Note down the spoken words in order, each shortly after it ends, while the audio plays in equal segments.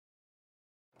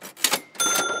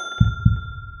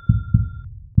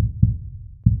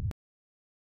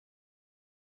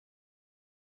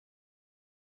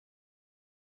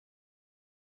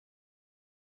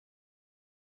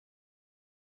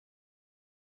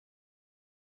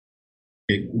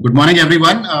Good morning,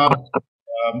 everyone.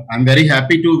 I'm very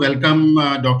happy to welcome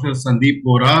Dr. Sandeep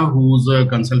Vohra, who's a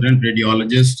consultant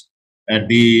radiologist at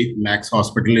the Max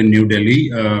Hospital in New Delhi,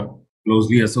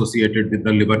 closely associated with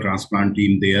the liver transplant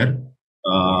team there.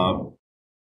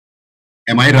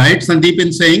 Am I right, Sandeep,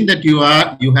 in saying that you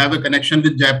have a connection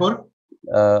with Jaipur?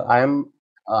 I'm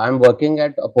working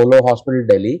at Apollo Hospital,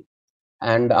 Delhi,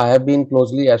 and I have been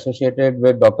closely associated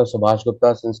with Dr. Subhash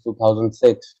Gupta since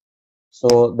 2006.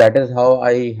 So that is how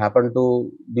I happen to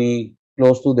be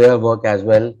close to their work as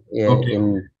well Okay.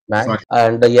 in Max. Sorry.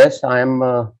 And yes, I am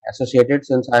associated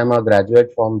since I am a graduate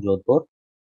from Jodhpur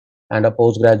and a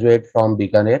postgraduate from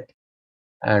Bikaner.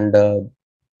 And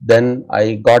then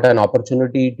I got an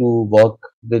opportunity to work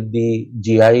with the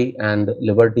GI and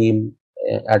liver team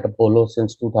at Apollo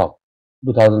since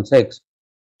 2006.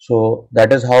 So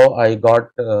that is how I got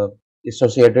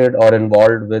associated or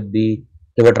involved with the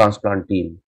liver transplant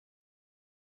team.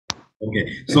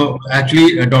 Okay, so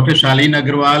actually, Dr. Shalin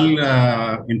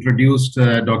Agarwal introduced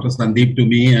Dr. Sandeep to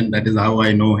me, and that is how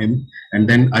I know him. And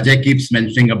then Ajay keeps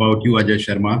mentioning about you, Ajay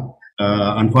Sharma.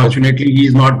 Unfortunately, he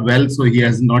is not well, so he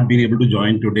has not been able to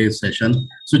join today's session.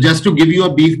 So just to give you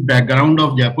a brief background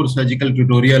of Jaipur Surgical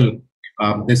tutorial,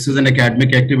 this is an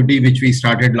academic activity which we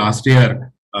started last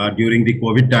year during the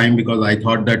COVID time, because I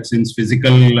thought that since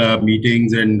physical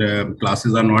meetings and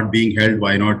classes are not being held,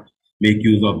 why not make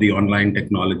use of the online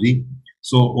technology.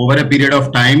 So over a period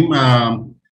of time,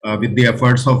 with the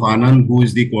efforts of Anand, who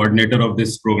is the coordinator of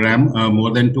this program,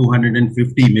 more than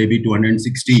 250, maybe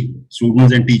 260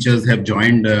 students and teachers have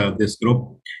joined this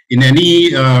group. In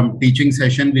any teaching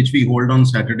session which we hold on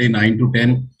Saturday 9 to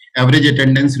 10, average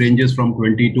attendance ranges from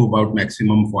 20 to about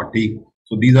maximum 40.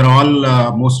 So these are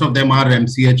all, most of them are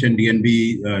MCH and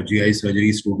DNB GI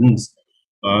surgery students.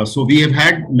 So we have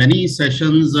had many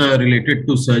sessions related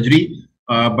to surgery,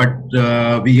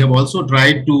 but we have also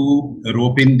tried to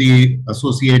rope in the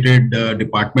associated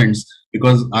departments,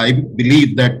 because I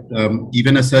believe that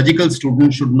even a surgical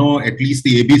student should know at least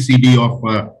the ABCD of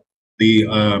the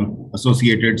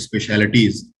associated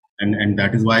specialties. And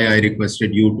that is why I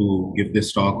requested you to give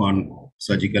this talk on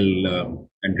surgical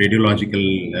and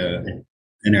radiological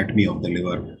anatomy of the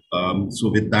liver. So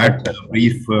with that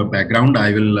brief background,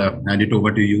 I will hand it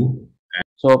over to you.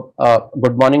 So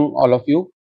good morning, all of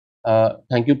you.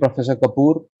 Thank you, Professor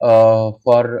Kapoor,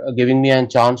 for giving me a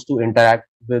chance to interact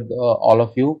with all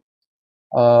of you.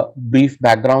 Brief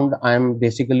background, I am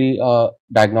basically a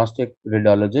diagnostic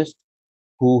radiologist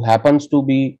who happens to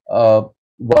be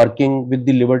working with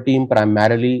the liver team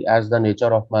primarily as the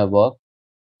nature of my work,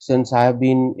 since I have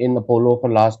been in Apollo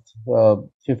for last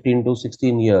 15 to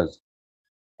 16 years.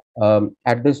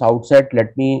 At this outset,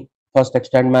 let me first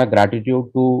extend my gratitude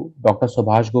to Dr.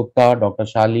 Subhash Gupta, Dr.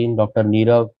 Shalin, Dr.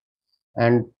 Neerav,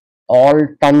 and all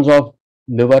tons of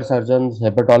liver surgeons,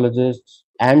 hepatologists,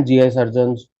 and GI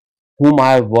surgeons whom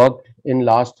I have worked in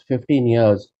last 15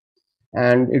 years.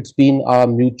 And it's been a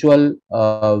mutual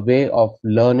way of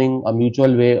learning, a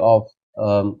mutual way of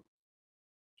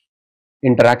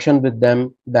interaction with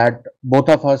them, that both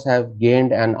of us have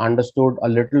gained and understood a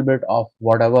little bit of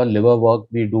whatever liver work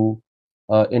we do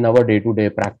in our day-to-day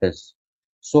practice.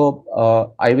 So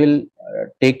I will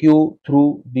take you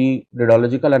through the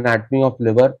radiological anatomy of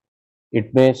liver.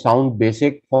 It may sound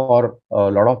basic for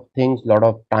a lot of things, lot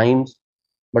of times,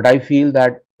 but I feel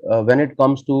that when it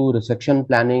comes to resection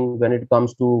planning, when it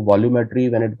comes to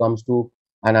volumetry, when it comes to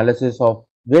analysis of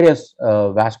various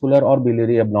vascular or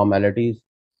biliary abnormalities,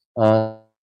 uh,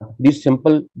 these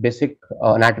simple basic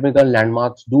anatomical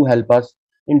landmarks do help us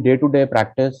in day-to-day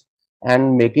practice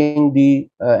and making the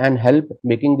and help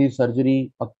making the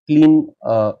surgery a clean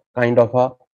kind of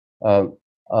uh,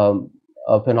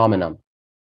 a phenomenon.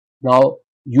 Now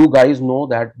you guys know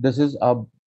that this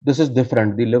is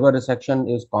different. The liver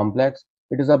resection is complex.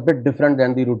 It is a bit different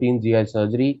than the routine GI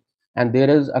surgery, and there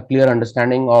is a clear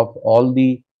understanding of all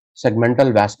the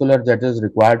segmental vascular that is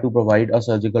required to provide a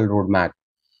surgical roadmap.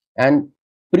 And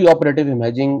preoperative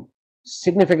imaging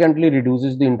significantly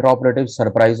reduces the intraoperative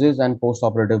surprises and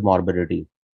postoperative morbidity.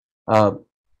 Uh,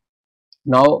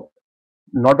 Now,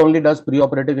 not only does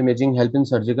preoperative imaging help in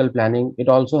surgical planning, it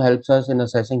also helps us in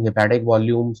assessing hepatic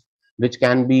volumes, which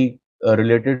can be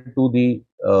related to the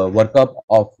workup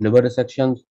of liver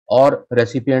resections or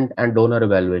recipient and donor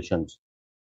evaluations.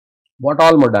 What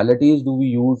all modalities do we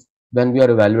use when we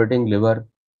are evaluating liver?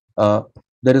 Uh,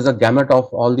 there is a gamut of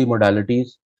all the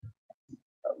modalities,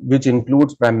 which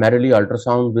includes primarily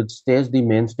ultrasound, which stays the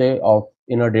mainstay of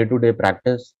in a day-to-day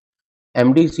practice.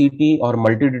 MD-CT or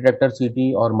multi-detector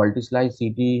CT or multi-slice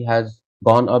CT has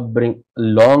gone a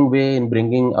long way in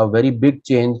bringing a very big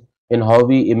change in how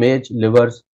we image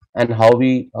livers and how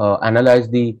we analyze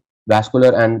the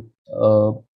vascular and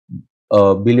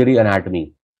biliary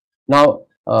anatomy. Now,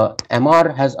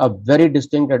 MR has a very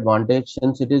distinct advantage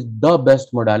since it is the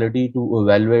best modality to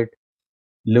evaluate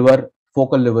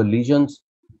focal liver lesions.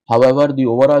 However, the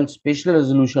overall spatial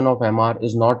resolution of MR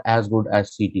is not as good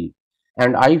as CT.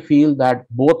 And I feel that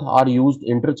both are used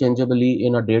interchangeably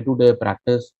in a day-to-day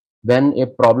practice when a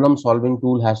problem-solving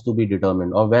tool has to be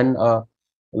determined, or when a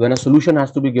solution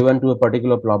has to be given to a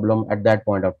particular problem at that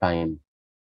point of time.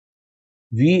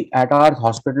 We at our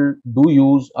hospital do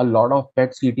use a lot of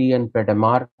PET CT and PET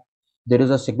MR. There is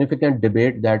a significant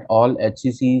debate that all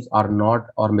HCCs are not,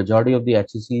 or majority of the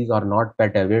HCCs are not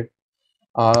PET avid.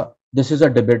 This is a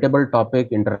debatable topic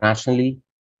internationally.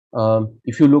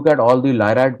 If you look at all the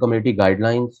LIRAD committee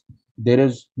guidelines, there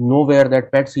is nowhere that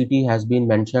PET CT has been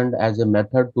mentioned as a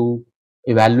method to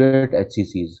evaluate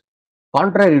HCCs.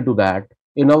 Contrary to that,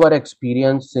 in our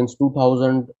experience since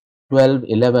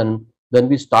 2012-11, when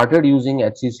we started using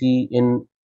HCC in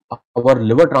our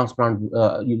liver transplant,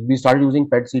 we started using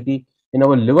PET CT in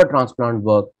our liver transplant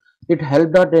work. It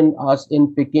helped us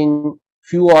in picking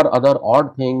few or other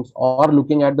odd things, or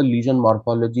looking at the lesion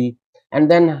morphology, and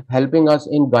then helping us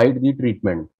in guide the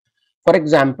treatment. For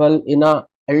example, in a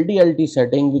LDLT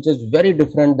setting, which is very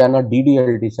different than a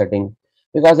DDLT setting,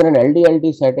 because in an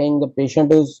LDLT setting, the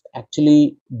patient is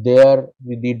actually there,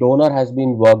 the donor has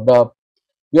been worked up,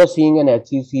 you're seeing an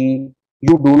HCC,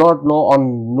 you do not know,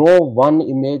 on no one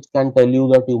image can tell you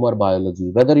the tumor biology,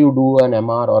 whether you do an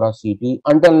MR or a CT,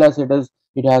 unless it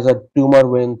has a tumor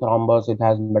vein thrombus, it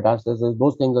has metastasis,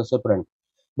 those things are separate.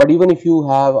 But even if you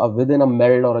have within a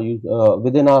MELD or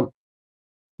within a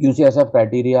UCSF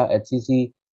criteria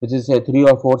HCC, which is say 3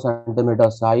 or 4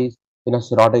 centimeter size in a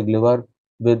cirrhotic liver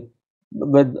with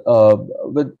with uh,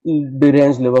 with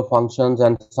deranged liver functions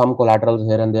and some collaterals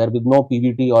here and there, with no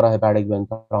PVT or a hepatic vein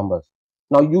thrombus.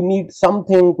 Now you need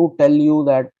something to tell you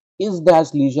that is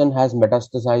this lesion has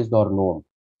metastasized or no.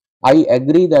 I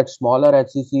agree that smaller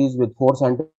HCCs with 4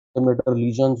 centimeter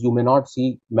lesions, you may not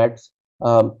see mets,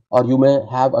 or you may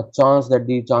have a chance that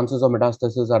the chances of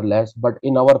metastasis are less. But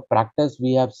in our practice,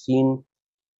 we have seen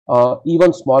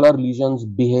even smaller lesions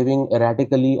behaving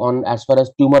erratically on as far as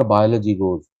tumor biology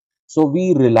goes. So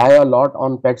we rely a lot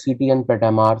on PET CT and PET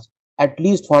MRs, at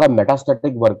least for a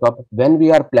metastatic workup when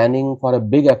we are planning for a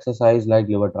big exercise like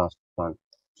liver transplant.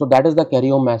 So that is the carry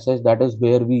home message. That is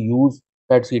where we use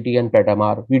PET CT and PET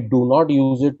MR. We do not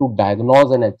use it to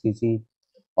diagnose an HCC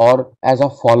or as a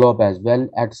follow up as well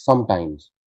at some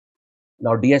times.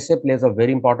 Now DSA plays a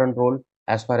very important role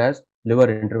as far as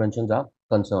liver interventions are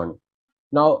concerned.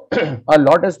 Now, a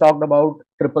lot is talked about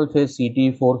triple phase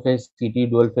CT, four phase CT,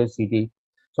 dual phase CT.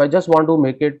 So I just want to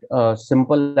make it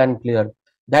simple and clear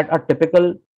that a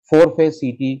typical four phase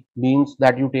CT means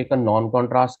that you take a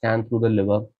non-contrast scan through the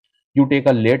liver, you take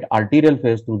a late arterial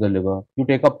phase through the liver, you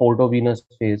take a portovenous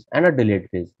phase and a delayed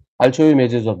phase. I'll show you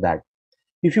images of that.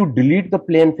 If you delete the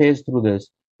plain phase through this,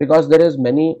 because there is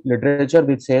many literature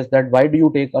which says that why do you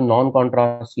take a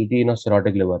non-contrast CT in a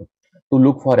cirrhotic liver to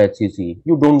look for HCC?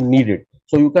 You don't need it.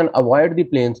 So you can avoid the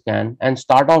plain scan and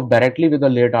start off directly with a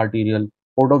late arterial,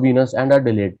 portovenous and a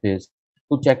delayed phase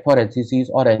to check for HCCs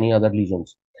or any other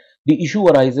lesions. The issue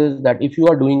arises that if you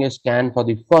are doing a scan for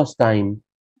the first time,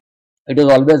 it is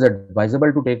always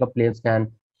advisable to take a plain scan,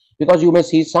 because you may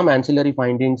see some ancillary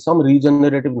findings, some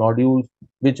regenerative nodules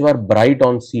which were bright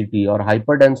on CT or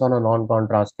hyperdense on a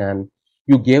non-contrast scan.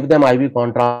 You gave them IV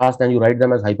contrast and you write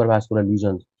them as hypervascular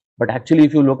lesions. But actually,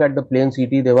 if you look at the plain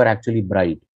CT, they were actually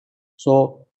bright.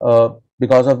 So,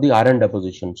 because of the iron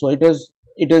deposition. So it is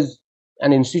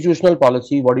an institutional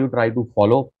policy what you try to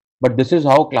follow. But this is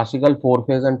how classical four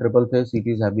phase and triple phase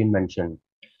CTs have been mentioned.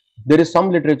 There is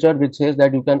some literature which says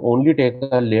that you can only take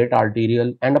a late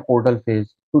arterial and a portal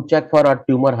phase to check for a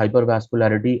tumor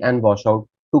hypervascularity and washout,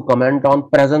 to comment on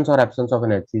presence or absence of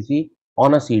an HCC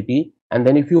on a CT, and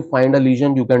then if you find a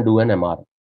lesion, you can do an MR.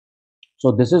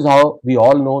 So this is how we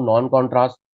all know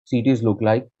non-contrast CTs look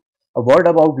like. A word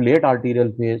about late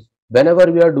arterial phase.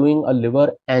 Whenever we are doing a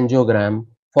liver angiogram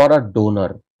for a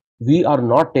donor, we are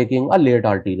not taking a late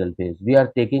arterial phase. We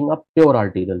are taking a pure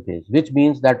arterial phase, which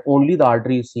means that only the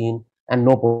artery is seen and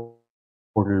no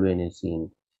portal vein is seen.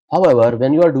 However,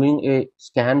 when you are doing a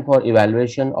scan for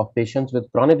evaluation of patients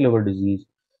with chronic liver disease,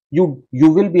 you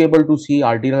will be able to see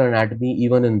arterial anatomy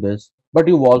even in this, but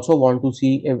you also want to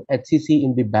see a HCC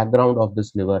in the background of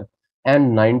this liver.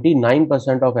 And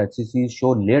 99% of HCCs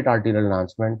show late arterial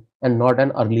enhancement and not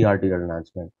an early arterial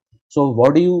enhancement. So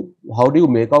how do you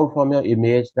make out from your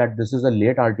image that this is a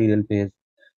late arterial phase?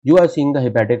 You are seeing the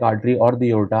hepatic artery or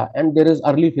the aorta and there is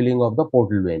early filling of the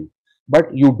portal vein.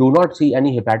 but you do not see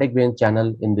any hepatic vein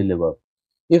channel in the liver.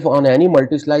 If on any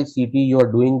multi-slice CT you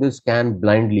are doing this scan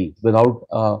blindly without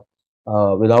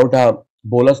a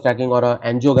bolus stacking or a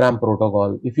angiogram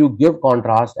protocol, if you give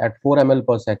contrast at 4 ml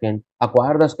per second,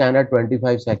 acquire the scan at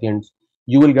 25 seconds,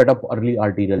 you will get a early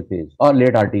arterial phase or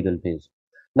late arterial phase.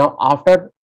 Now,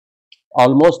 after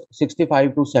almost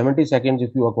 65 to 70 seconds,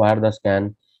 if you acquire the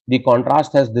scan, the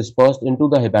contrast has dispersed into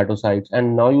the hepatocytes,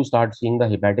 and now you start seeing the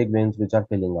hepatic veins which are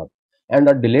filling up. And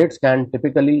a delayed scan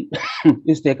typically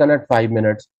is taken at 5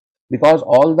 minutes, because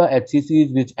all the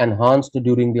HCCs which enhanced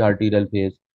during the arterial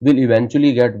phase will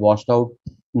eventually get washed out,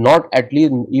 not at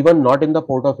least even not in the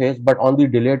portal phase, but on the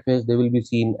delayed phase they will be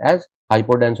seen as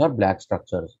hypodense or black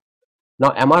structures.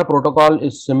 Now, MR protocol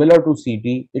is similar to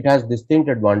CT. It has distinct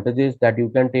advantages that you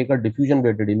can take a diffusion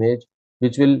weighted image,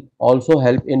 which will also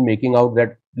help in making out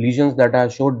that lesions that are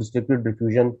short distributed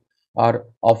diffusion are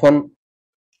often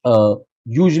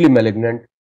usually malignant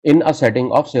in a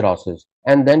setting of cirrhosis.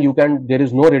 And then there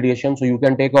is no radiation, so you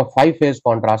can take a 5-phase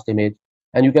contrast image,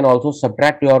 and you can also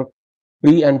subtract your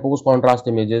pre and post contrast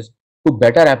images to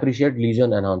better appreciate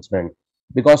lesion enhancement,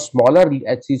 because smaller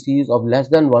HCCs of less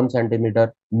than 1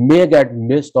 centimeter may get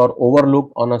missed or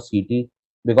overlooked on a CT,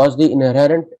 because the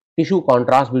inherent tissue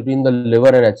contrast between the liver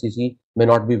and HCC may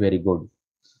not be very good.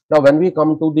 Now, when we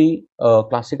come to the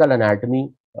classical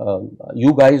anatomy,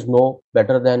 you guys know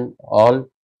better than all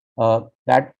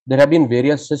that there have been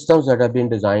various systems that have been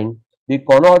designed. The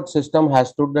Conrad system has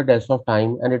stood the test of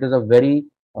time, and it is a very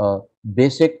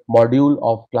basic module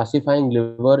of classifying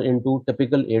liver into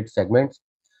typical 8 segments.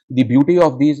 The beauty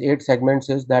of these 8 segments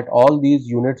is that all these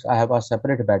units have a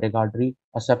separate hepatic artery,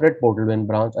 a separate portal vein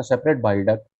branch, a separate bile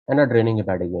duct, and a draining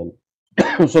hepatic vein.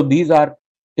 So these are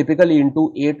typically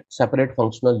into 8 separate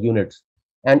functional units,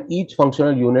 and each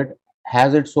functional unit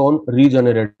has its own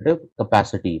regenerative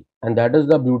capacity, and that is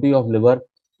the beauty of liver,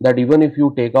 that even if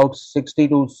you take out 60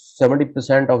 to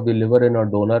 70% of the liver in a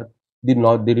donor, the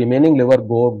remaining liver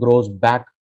grows back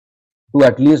to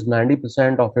at least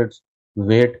 90% of its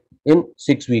weight in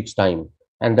 6 weeks time,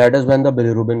 and that is when the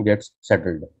bilirubin gets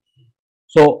settled.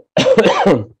 So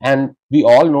and we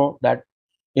all know that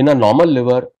in a normal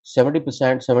liver, 70%,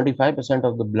 75%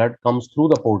 of the blood comes through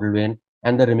the portal vein,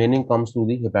 and the remaining comes through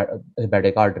the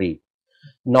hepatic artery.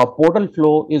 Now, portal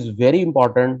flow is very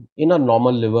important in a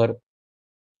normal liver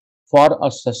for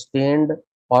a sustained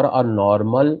or a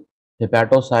normal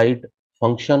hepatocyte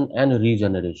function and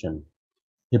regeneration.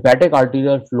 Hepatic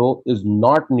arterial flow is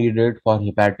not needed for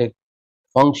hepatic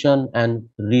function and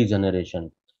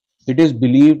regeneration. It is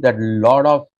believed that lot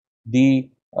of the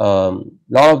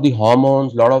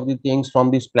hormones, lot of the things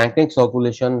from the splanchnic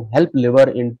circulation help liver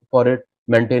in for it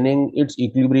maintaining its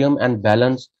equilibrium and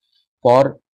balance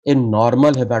for a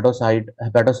normal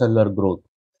hepatocellular growth.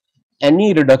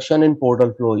 Any reduction in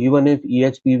portal flow, even if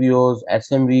EHPVOs,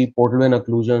 SMV, portal vein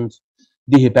occlusions,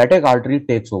 the hepatic artery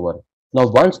takes over. Now,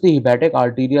 once the hepatic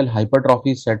arterial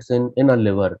hypertrophy sets in a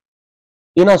liver,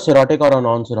 in a cirrhotic or a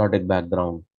non-cirrhotic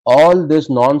background, all this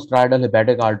non-striatal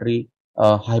hepatic artery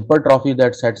hypertrophy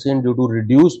that sets in due to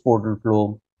reduced portal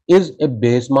flow is a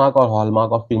base mark or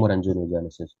hallmark of tumor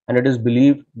angiogenesis, and it is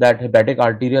believed that hepatic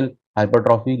arterial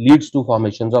hypertrophy leads to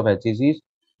formations of HCCs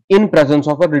in presence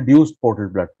of a reduced portal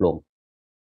blood flow.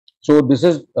 So this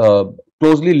is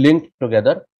closely linked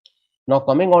together. Now,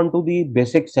 coming on to the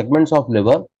basic segments of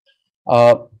liver,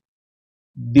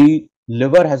 the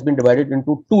liver has been divided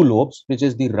into 2 lobes, which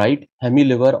is the right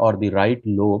hemiliver or the right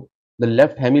lobe, the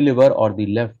left hemiliver or the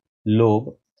left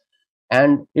lobe,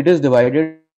 and it is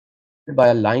divided by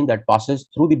a line that passes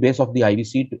through the base of the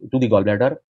IVC to the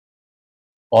gallbladder,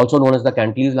 also known as the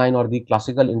Cantley's line or the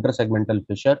classical intersegmental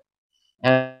fissure,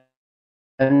 and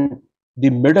the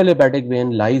middle hepatic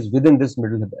vein lies within this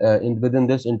within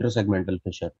this intersegmental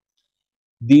fissure.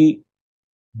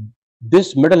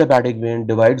 This middle hepatic vein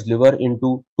divides liver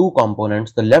into 2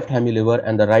 components, the left hemiliver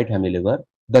and the right hemiliver.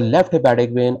 The left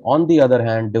hepatic vein, on the other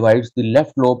hand, divides the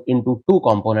left lobe into 2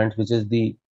 components, which is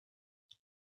the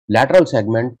lateral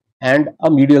segment and a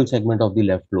medial segment of the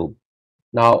left lobe.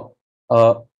 Now,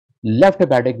 left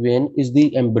hepatic vein is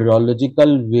the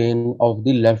embryological vein of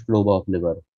the left lobe of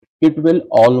liver. It will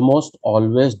almost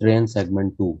always drain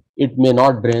segment 2. It may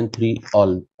not drain 3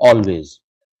 always.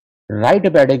 Right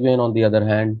hepatic vein, on the other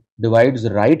hand, divides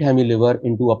right hemiliver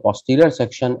into a posterior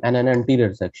section and an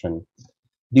anterior section.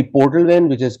 The portal vein,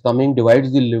 which is coming,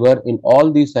 divides the liver in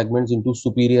all these segments into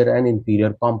superior and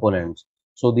inferior components.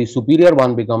 So the superior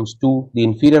one becomes 2, the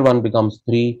inferior one becomes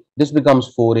 3, this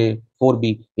becomes 4A,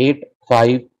 4B, 8,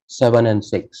 5, 7 and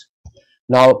 6.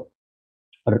 Now,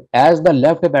 As the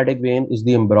left hepatic vein is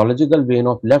the embryological vein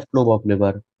of left lobe of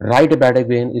liver, right hepatic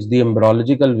vein is the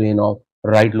embryological vein of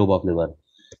right lobe of liver.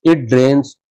 It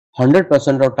drains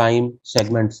 100% of time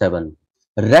segment 7.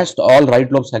 Rest all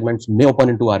right lobe segments may open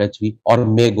into RHV or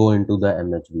may go into the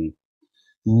MHV.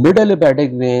 Middle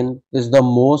hepatic vein is the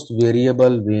most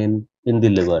variable vein in the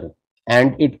liver,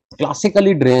 and it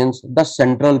classically drains the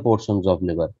central portions of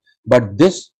liver. But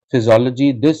this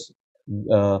physiology,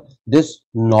 uh, this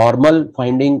normal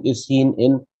finding is seen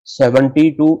in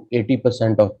 70 to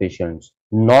 80% of patients,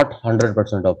 not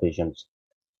 100% of patients.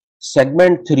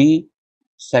 Segment 3,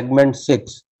 segment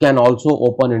 6 can also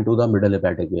open into the middle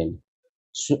hepatic vein.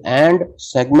 So, and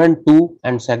segment 2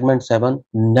 and segment 7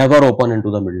 never open into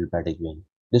the middle hepatic vein.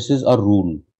 This is a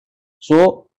rule.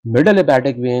 So, middle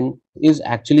hepatic vein is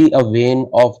actually a vein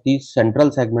of the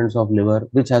central segments of liver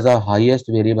which has a highest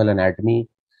variable anatomy,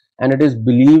 and it is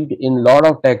believed in lot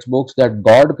of textbooks that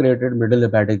God created middle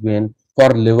hepatic vein for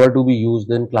liver to be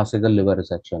used in classical liver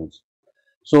resections.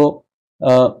 So,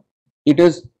 it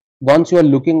is once you are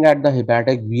looking at the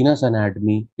hepatic venous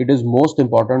anatomy, it is most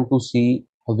important to see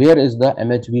where is the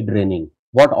MHV draining,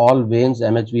 what all veins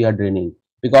MHV are draining,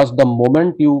 because the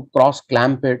moment you cross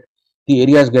clamp it, the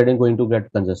area is going to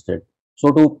get congested.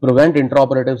 So, to prevent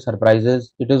intraoperative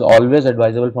surprises, it is always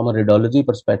advisable from a radiology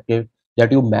perspective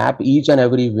that you map each and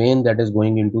every vein that is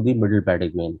going into the middle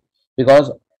hepatic vein,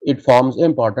 because it forms an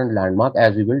important landmark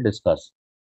as we will discuss.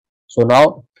 So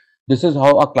now this is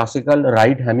how a classical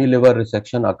right hemiliver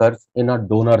resection occurs in a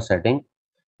donor setting.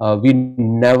 We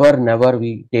never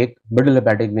we take middle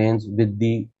hepatic veins with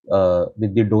the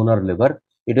donor liver.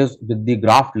 It is with the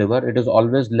graft liver. It is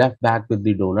always left back with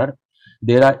the donor.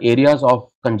 There are areas of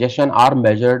congestion are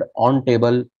measured on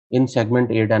table in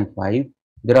segment 8 and 5.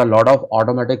 There are a lot of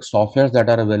automatic softwares that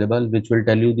are available which will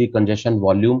tell you the congestion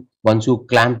volume once you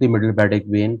clamp the middle hepatic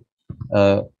vein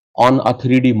uh, on a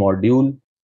 3D module.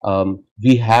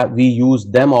 We use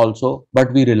them also,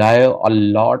 but we rely a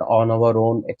lot on our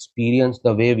own experience,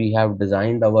 the way we have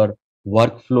designed our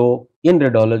workflow in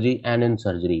radiology and in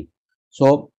surgery.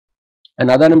 So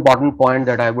another important point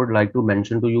that I would like to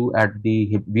mention to you at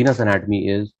the venous anatomy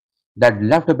is that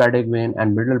left hepatic vein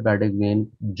and middle hepatic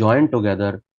vein join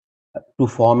together to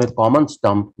form a common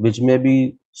stump, which may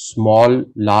be small,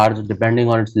 large, depending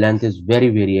on its length, is very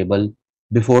variable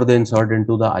before they insert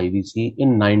into the IVC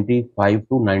in 95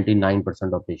 to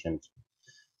 99% of patients.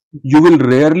 You will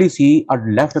rarely see a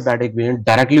left hepatic vein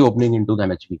directly opening into the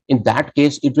MHV. In that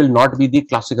case, it will not be the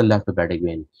classical left hepatic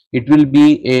vein. It will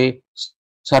be a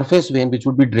surface vein which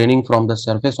would be draining from the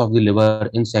surface of the liver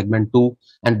in segment 2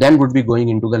 and then would be going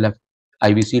into the left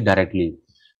IVC directly.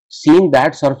 Seeing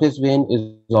that surface vein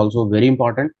is also very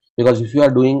important, because if you are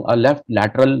doing a left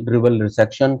lateral rival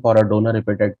resection for a donor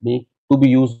hepatectomy to be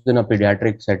used in a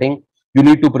pediatric setting, you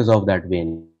need to preserve that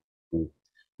vein,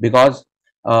 because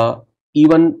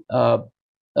even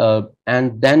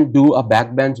and then do a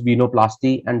backbench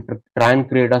venoplasty and try and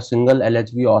create a single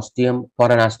LHV ostium for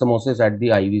anastomosis at the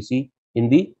IVC in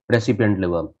the recipient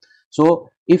liver. So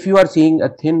if you are seeing a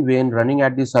thin vein running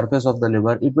at the surface of the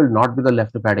liver, it will not be the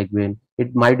left hepatic vein.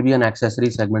 It might be an accessory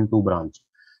segment 2 branch.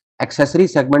 Accessory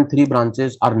segment 3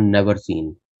 branches are never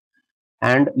seen.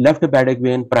 And left hepatic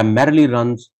vein primarily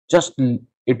runs just,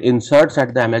 it inserts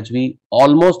at the MHV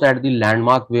almost at the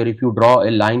landmark where if you draw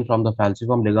a line from the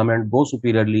falciform ligament, go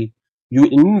superiorly, you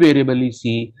invariably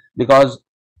see, because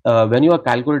when you are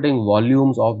calculating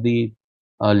volumes of the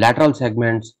lateral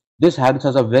segments, this helps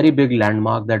as a very big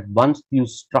landmark that once you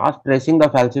start tracing the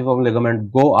falciform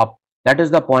ligament go up, that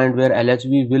is the point where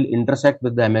LHV will intersect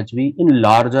with the MHV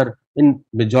in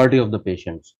majority of the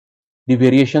patients. The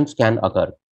variations can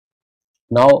occur.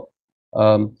 Now,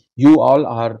 you all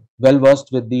are well versed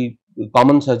with the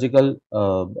common surgical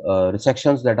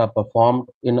resections that are performed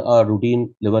in a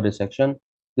routine liver resection.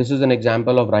 This is an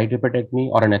example of right hepatectomy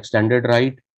or an extended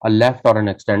right, a left or an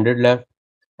extended left,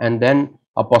 and then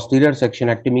a posterior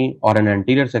sectionectomy or an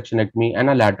anterior sectionectomy, and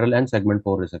a lateral and segment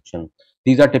 4 resection.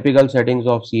 These are typical settings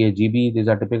of CAGB. These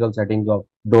are typical settings of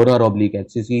donor oblique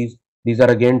HCCs. These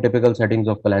are again typical settings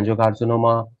of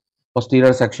cholangiocarcinoma.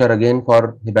 Posterior section again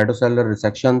for hepatocellular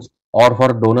resections or for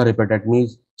donor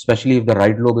hepatectomies, especially if the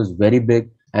right lobe is very big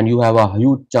and you have a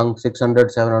huge chunk, 600,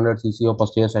 700 cc of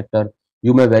posterior sector,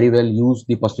 you may very well use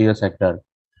the posterior sector.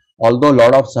 Although a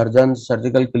lot of surgeons,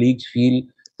 surgical colleagues feel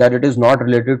that it is not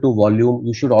related to volume,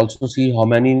 you should also see how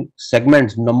many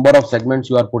segments, number of segments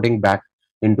you are putting back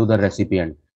into the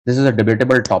recipient. This is a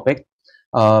debatable topic.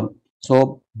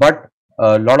 But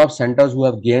a lot of centers who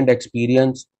have gained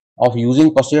experience of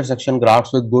using posterior section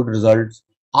grafts with good results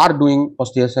are doing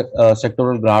posterior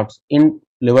sectoral grafts in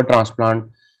liver transplant.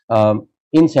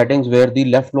 in settings where the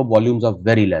left lobe volumes are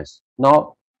very less.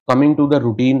 Now, coming to the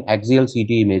routine axial CT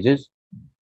images,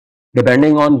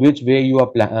 depending on which way you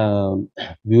are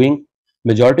viewing,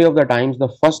 majority of the times the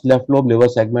first left lobe liver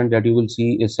segment that you will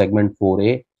see is segment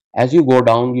 4A. As you go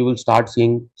down, you will start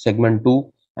seeing segment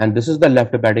 2, and this is the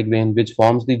left hepatic vein which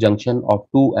forms the junction of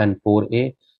 2 and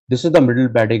 4A. This is the middle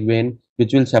hepatic vein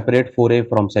which will separate 4A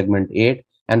from segment 8,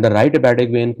 and the right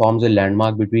hepatic vein forms a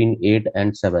landmark between 8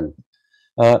 and 7.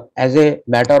 As a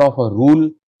matter of a rule,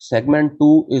 segment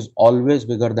 2 is always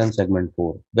bigger than segment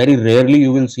 4. Very rarely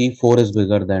you will see 4 is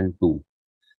bigger than 2.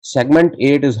 Segment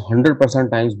 8 is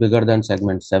 100% times bigger than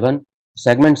segment 7.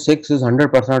 Segment 6 is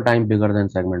 100% times bigger than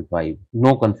segment 5.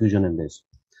 No confusion in this.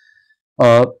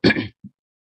 Uh,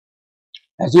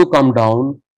 as you come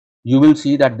down, you will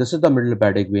see that this is the middle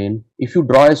hepatic vein. If you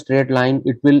draw a straight line,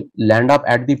 it will land up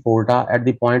at the porta at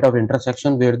the point of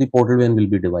intersection where the portal vein will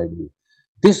be divided.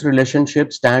 This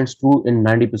relationship stands true in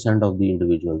 90% of the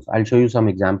individuals. I'll show you some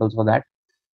examples for that.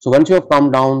 So once you have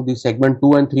come down, the segment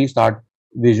 2 and 3 start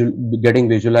getting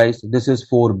visualized. This is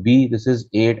 4B, this is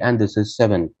 8, and this is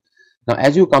 7. Now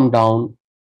as you come down,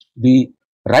 the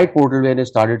right portal vein is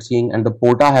started seeing and the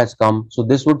porta has come. So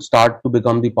this would start to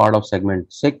become the part of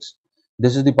segment 6.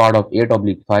 This is the part of 8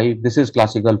 oblique 5. This is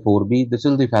classical 4B. This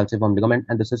is the falciform ligament,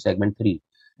 and this is segment 3.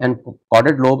 And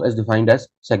caudate lobe is defined as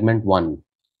segment 1.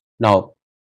 Now,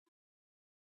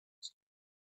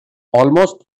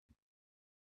 almost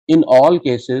in all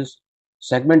cases,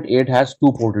 segment 8 has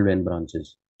two portal vein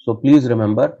branches. So please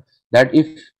remember that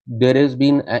if there has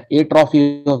been an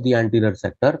atrophy of the anterior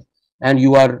sector and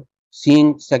you are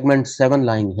seeing segment 7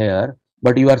 lying here,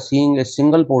 but you are seeing a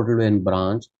single portal vein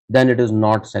branch, then it is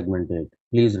not segment 8.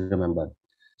 Please remember.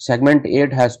 Segment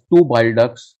 8 has two bile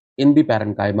ducts in the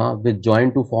parenchyma which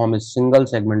join to form a single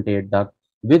segment 8 duct,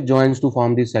 which joins to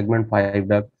form the segment 5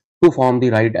 duct to form the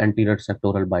right anterior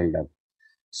sectoral bile duct.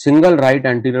 Single right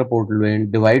anterior portal vein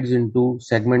divides into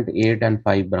segment 8 and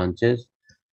 5 branches.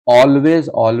 Always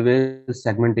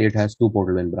segment 8 has two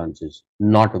portal vein branches,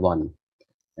 not one.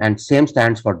 And same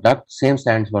stands for duct, same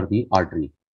stands for the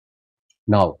artery.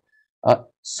 Now,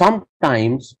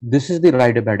 sometimes this is the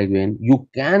right hepatic vein. You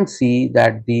can see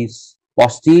that the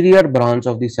posterior branch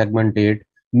of the segment 8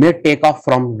 may take off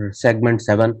from segment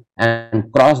 7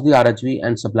 and cross the RHV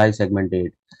and supply segment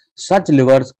 8. Such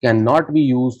livers cannot be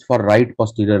used for right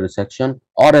posterior resection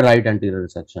or a right anterior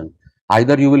resection.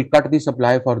 Either you will cut the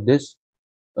supply for this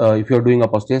if you are doing a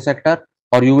posterior sector,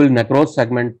 or you will necrose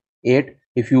segment 8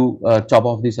 if you chop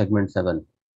off the segment 7.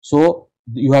 So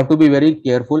you have to be very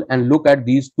careful and look at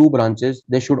these two branches.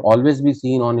 They should always be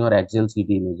seen on your axial CT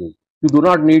images. You do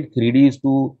not need 3Ds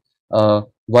to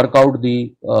work out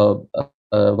the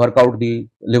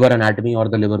liver anatomy or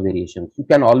the liver variations. You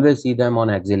can always see them on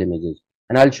axial images,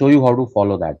 and I'll show you how to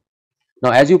follow that.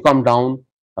 Now, as you come down,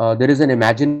 there is an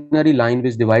imaginary line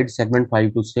which divides segment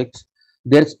 5 to 6.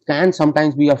 There can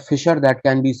sometimes be a fissure that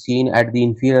can be seen at the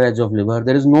inferior edge of liver.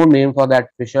 There is no name for that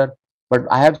fissure, but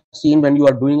I have seen when you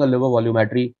are doing a liver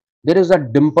volumetry, there is a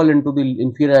dimple into the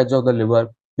inferior edge of the liver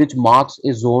which marks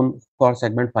a zone for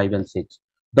segment 5 and 6.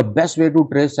 The best way to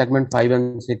trace segment 5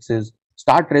 and 6 is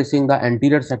start tracing the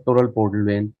anterior sectoral portal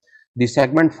vein. The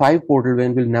segment 5 portal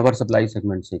vein will never supply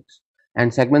segment 6,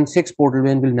 and segment 6 portal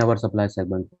vein will never supply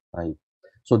segment 5.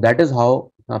 So that is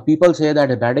how people say that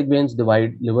hepatic veins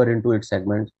divide liver into its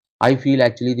segments. I feel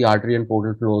actually the artery and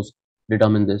portal flows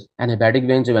determine this, and hepatic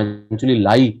veins eventually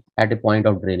lie at a point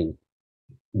of draining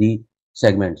the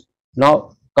segments.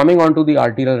 Now, coming on to the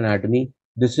arterial anatomy,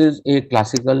 this is a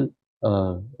classical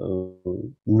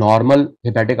normal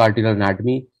hepatic arterial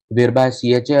anatomy whereby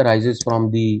CHA arises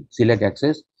from the celiac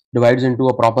axis, divides into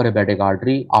a proper hepatic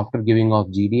artery after giving off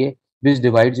GDA, which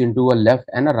divides into a left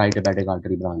and a right hepatic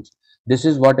artery branch. This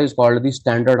is what is called the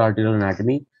standard arterial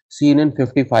anatomy, seen in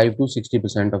 55 to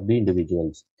 60% of the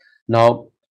individuals. Now,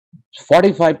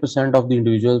 45% of the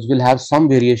individuals will have some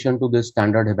variation to this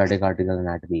standard hepatic arterial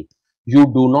anatomy. You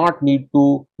do not need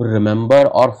to remember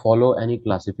or follow any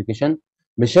classification.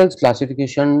 Michel's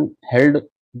classification held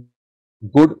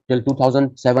good till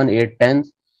 2007, 8, 10.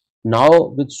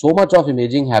 Now, with so much of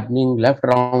imaging happening left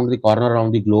around the corner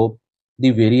around the globe, the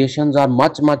variations are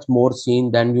much more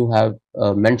seen than you have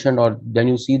mentioned, or than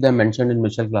you see them mentioned in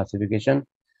Michel classification.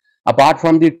 Apart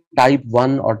from the type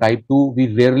 1 or type 2,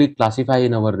 we rarely classify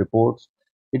in our reports.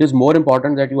 It is more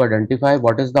important that you identify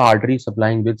what is the artery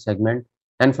supplying which segment,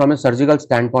 and from a surgical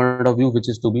standpoint of view, which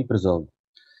is to be preserved.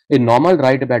 A normal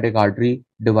right hepatic artery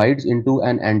divides into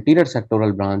an anterior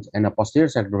sectoral branch and a posterior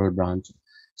sectoral branch.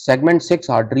 Segment 6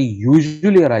 artery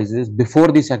usually arises before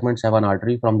the segment 7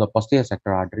 artery from the posterior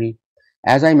sector artery.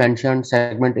 As I mentioned,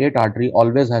 segment 8 artery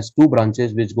always has two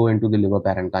branches which go into the liver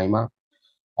parenchyma.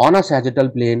 On a sagittal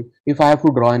plane, if I have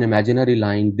to draw an imaginary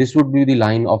line, this would be the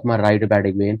line of my right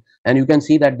hepatic vein. And you can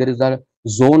see that there is a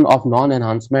zone of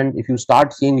non-enhancement. If you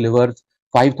start seeing livers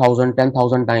 5,000,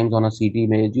 10,000 times on a CT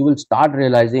image, you will start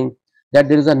realizing that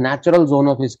there is a natural zone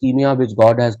of ischemia which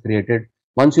God has created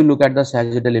once you look at the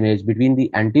sagittal image between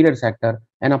the anterior sector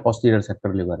and a posterior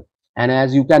sector liver. And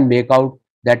as you can make out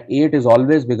that 8 is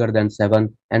always bigger than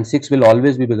 7 and 6 will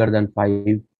always be bigger than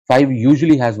 5. 5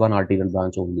 usually has one arterial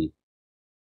branch only.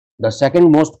 The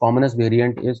second most commonest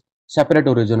variant is separate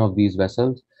origin of these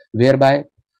vessels, whereby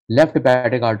left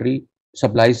hepatic artery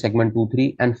supplies segment 2,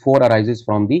 3 and 4 arises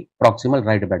from the proximal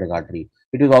right hepatic artery.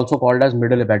 It is also called as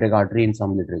middle hepatic artery in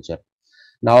some literature.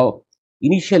 Now,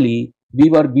 initially,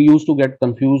 we used to get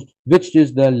confused which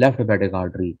is the left hepatic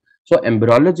artery. So,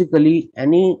 embryologically,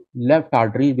 any left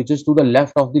artery which is to the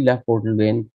left of the left portal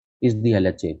vein is the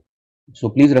LHA. So,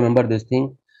 please remember this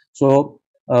thing. So,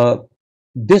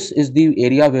 this is the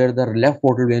area where the left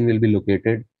portal vein will be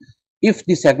located. If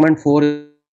the segment 4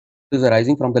 is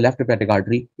arising from the left hepatic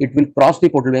artery, it will cross the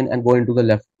portal vein and go into the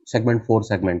left segment 4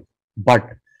 segment. But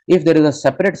if there is a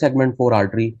separate segment 4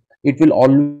 artery, it will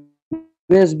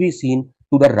always be seen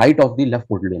to the right of the left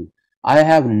portal vein. I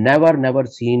have never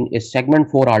seen a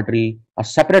segment 4 artery, a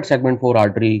separate segment 4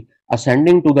 artery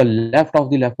ascending to the left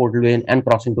of the left portal vein and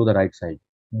crossing to the right side.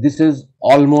 This is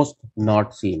almost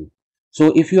not seen.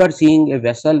 So if you are seeing a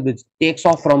vessel which takes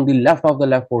off from the left of the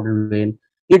left portal vein,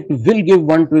 it will give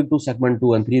one tweak to segment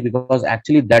 2 and 3 because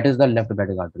actually that is the left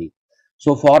hepatic artery.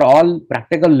 So for all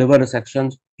practical liver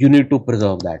resections, you need to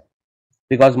preserve that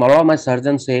because a lot of my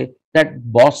surgeons say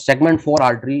that boss segment 4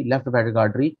 artery, left hepatic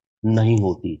artery, nahi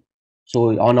hoti.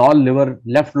 So on all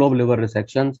left lobe liver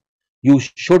resections, you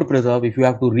should preserve. If you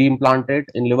have to reimplant it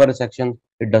in liver resections,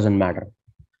 it doesn't matter.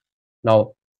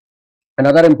 Now,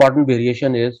 another important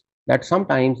variation is that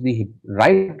sometimes the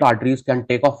right arteries can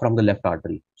take off from the left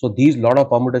artery. So these lot of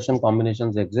permutation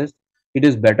combinations exist. It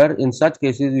is better in such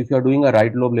cases if you are doing a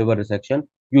right lobe liver resection,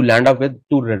 you land up with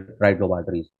two right lobe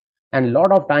arteries. And a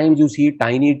lot of times you see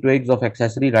tiny twigs of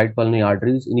accessory right pulmonary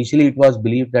arteries. Initially it was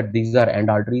believed that these are end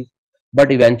arteries,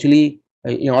 but eventually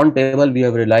on table we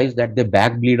have realized that they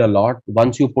back bleed a lot.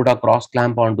 Once you put a cross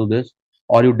clamp onto this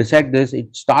or you dissect this,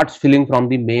 it starts filling from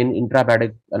the main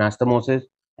intrahepatic anastomosis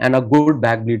and a good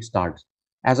back bleed starts.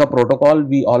 As a protocol,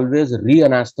 we always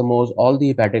re-anastomose all the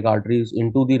hepatic arteries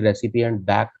into the recipient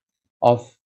back of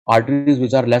arteries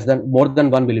which are more than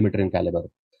 1 millimeter in caliber.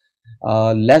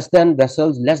 Less than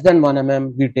vessels, less than 1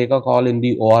 mm, we take a call in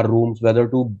the OR rooms whether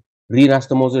to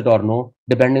re-anastomose it or no,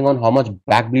 depending on how much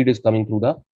back bleed is coming through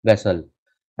the vessel.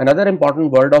 Another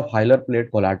important word of hilar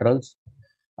plate collaterals.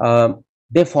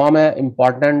 They form an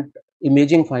important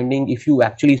imaging finding if you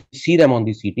actually see them on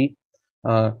the CT.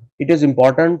 It is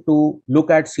important to look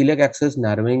at celiac axis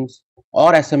narrowings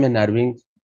or SMA narrowings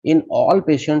in all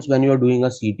patients when you are doing a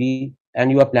CT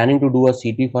and you are planning to do a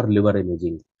CT for liver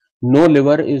imaging. No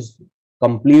liver is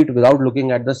complete without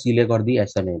looking at the celiac or the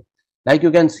SMA. Like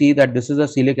you can see that this is a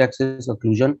celiac axis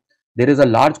occlusion. There is a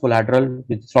large collateral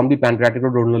which is from the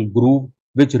pancreaticoduodenal groove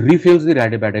which refills the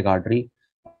right hepatic artery,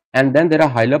 and then there are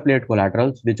hilar plate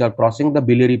collaterals which are crossing the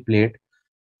biliary plate,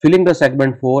 filling the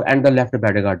segment 4 and the left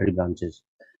hepatic artery branches.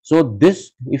 So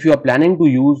this, if you are planning to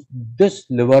use this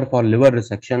liver for liver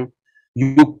resection,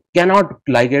 you cannot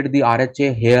ligate the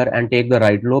RHA here and take the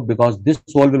right lobe because this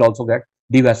hole will also get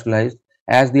devascularized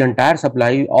as the entire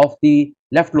supply of the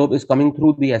left lobe is coming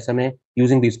through the SMA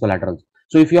using these collaterals.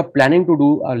 So if you are planning to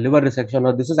do a liver resection,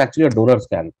 or this is actually a donor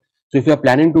scan. So if you are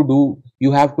planning to do,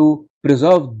 you have to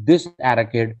preserve this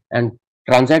arachid and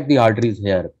transact the arteries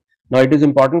here. Now, it is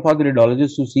important for the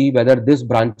radiologist to see whether this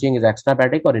branching is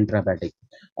extrahepatic or intrahepatic.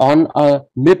 On a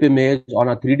MIP image, on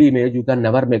a 3D image, you can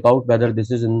never make out whether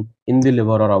this is in the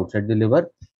liver or outside the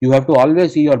liver. You have to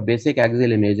always see your basic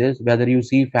axial images, whether you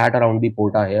see fat around the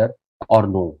porta here or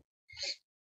no.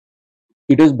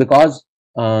 It is because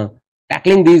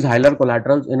tackling these hilar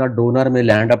collaterals in a donor may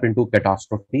land up into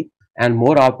catastrophe, and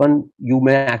more often you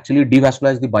may actually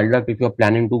devascularize the bile duct if you are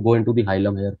planning to go into the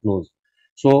hilum here close.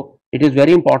 So it is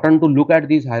very important to look at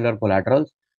these hilar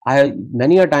collaterals.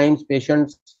 Many a times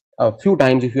patients, a few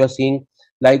times if you are seeing,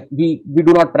 like we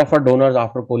do not prefer donors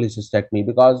after cholecystectomy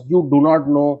because you do not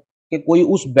know कि कोई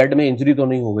उस bed में injury तो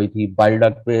नहीं हो गई थी bile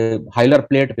duct पे, हाइलर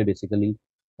प्लेट पे basically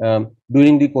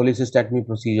during the cholecystectomy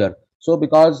procedure. So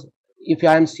because if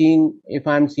I am seeing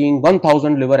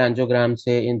 1000 liver angiograms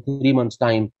say in 3 months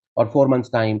time or 4 months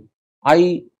time,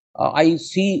 I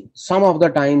see some of the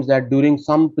times that during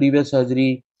some previous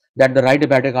surgery that the right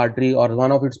hepatic artery or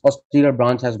one of its posterior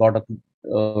branch has got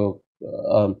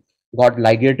got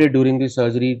ligated during the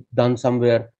surgery done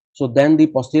somewhere. So then the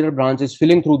posterior branch is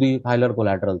filling through the hilar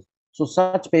collaterals. So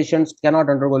such patients cannot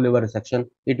undergo liver resection.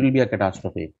 It will be a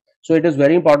catastrophe. So it is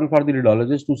very important for the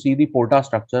radiologist to see the porta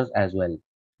structures as well.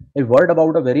 A word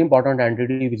about a very important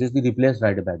entity, which is the replaced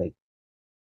right hepatic.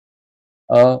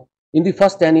 Uh, in the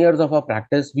first 10 years of our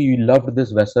practice, we loved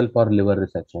this vessel for liver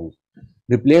resections.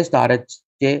 Replaced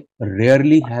RHA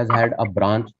rarely has had a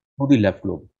branch to the left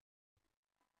lobe.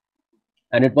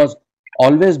 And it was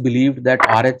always believed that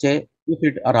RHA, if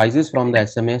it arises from the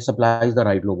SMA, supplies the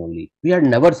right lobe only. We had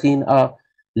never seen a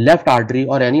left artery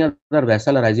or any other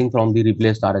vessel arising from the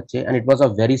replaced RHA, and it was a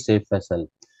very safe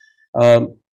vessel.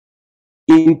 Um,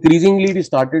 Increasingly, we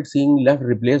started seeing left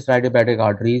replaced right hepatic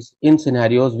arteries in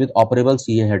scenarios with operable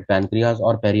CA head pancreas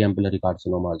or periampullary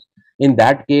carcinomas. In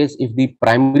that case, if the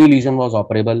primary lesion was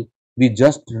operable, we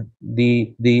just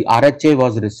the RHA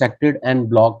was resected and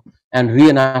blocked and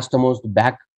reanastomosed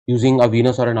back using a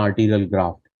venous or an arterial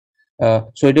graft.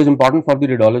 So it is important for the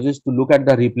radiologist to look at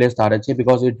the replaced RHA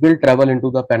because it will travel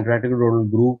into the pancreatic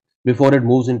duodenal groove before it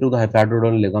moves into the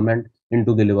hepatoduodenal ligament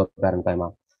into the liver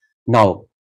parenchyma. Now,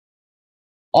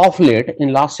 of late,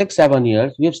 in last 6-7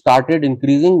 years, we have started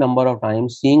increasing number of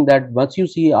times seeing that once you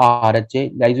see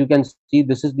RHA, as you can see,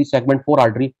 this is the segment 4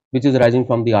 artery which is rising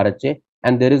from the RHA,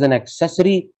 and there is an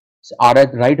accessory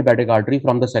right hepatic artery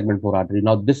from the segment 4 artery.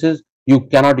 Now, this is, you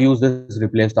cannot use this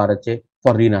replaced RHA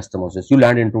for reanastomosis. You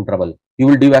land into trouble. You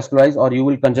will devascularize or you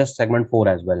will congest segment 4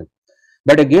 as well.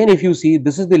 But again, if you see,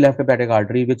 this is the left hepatic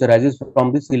artery which arises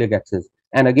from the celiac axis.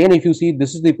 And again, if you see,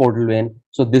 this is the portal vein.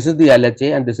 So this is the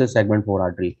LHA and this is segment 4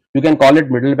 artery. You can call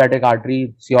it middle hepatic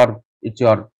artery. It's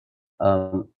your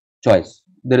choice.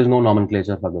 There is no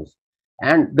nomenclature for this.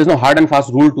 And there's no hard and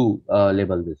fast rule to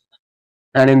label this.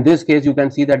 And in this case, you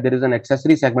can see that there is an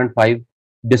accessory segment 5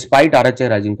 despite RHA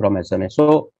rising from SMA.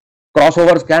 So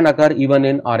crossovers can occur even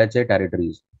in RHA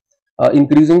territories.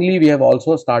 Increasingly, we have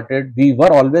also started, we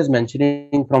were always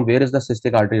mentioning from where is the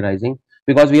cystic artery rising,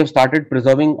 because we have started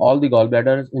preserving all the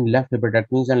gallbladders in left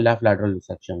hepatectomies and left lateral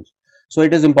resections. So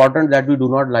it is important that we do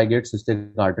not ligate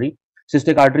cystic artery.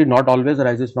 Cystic artery not always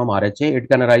arises from RHA. It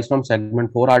can arise from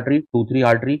segment 4 artery, 2-3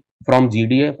 artery, from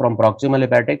GDA, from proximal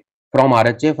hepatic, from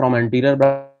RHA, from anterior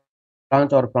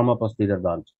branch, or from a posterior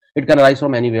branch. It can arise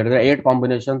from anywhere. There are 8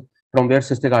 combinations from where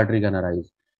cystic artery can arise.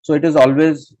 So it is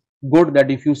always good that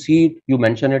if you see it, you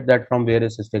mention it that from where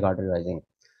is cystic artery rising.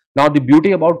 Now, the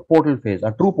beauty about portal phase,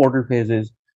 a true portal phase,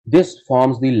 is this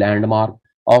forms the landmark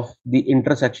of the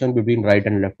intersection between right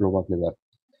and left lobe of liver.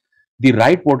 The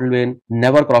right portal vein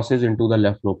never crosses into the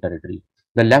left lobe territory.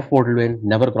 The left portal vein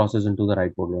never crosses into the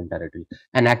right portal vein territory.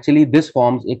 And actually, this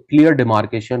forms a clear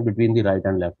demarcation between the right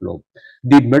and left lobe.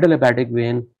 The middle hepatic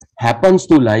vein happens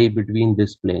to lie between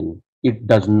this plane. It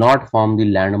does not form the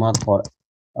landmark for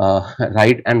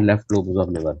right and left lobes of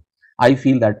liver. I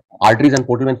feel that arteries and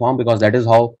portal vein form because that is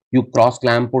how you cross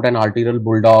clamp, put an arterial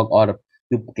bulldog, or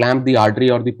you clamp the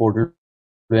artery or the portal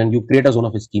vein, you create a zone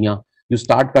of ischemia. You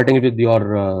start cutting it with your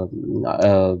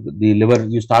the liver,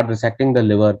 you start resecting the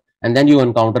liver, and then you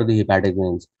encounter the hepatic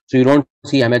veins. So you don't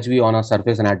see MHV on a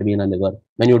surface anatomy in a liver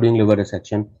when you're doing liver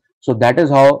resection. So that is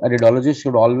how a radiologist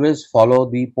should always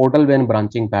follow the portal vein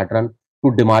branching pattern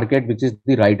to demarcate which is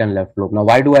the right and left lobe. Now,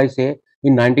 why do I say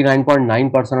in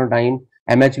 99.9% of time,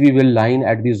 MHV will line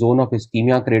at the zone of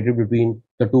ischemia created between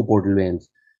the two portal veins,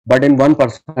 but in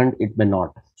 1% it may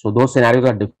not. So those scenarios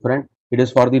are different. It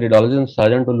is for the radiologist and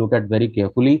surgeon to look at very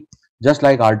carefully. Just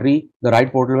like artery, the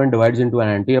right portal vein divides into an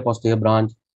anterior posterior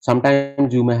branch.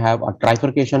 Sometimes you may have a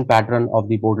trifurcation pattern of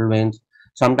the portal veins.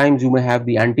 Sometimes you may have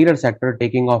the anterior sector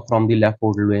taking off from the left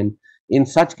portal vein. In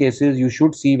such cases, you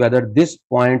should see whether this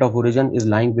point of origin is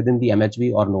lying within the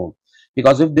MHV or no.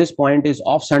 Because if this point is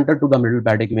off center to the middle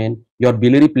hepatic vein, your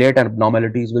biliary plate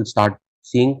abnormalities will start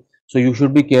seeing. So you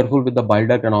should be careful with the bile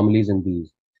duct anomalies in these.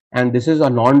 And this is a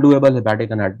non-doable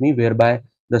hepatic anatomy whereby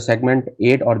the segment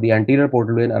 8 or the anterior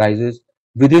portal vein arises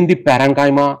within the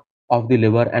parenchyma of the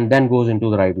liver and then goes into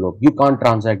the right lobe. You can't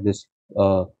transact this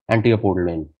anterior portal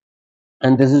vein.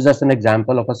 And this is just an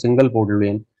example of a single portal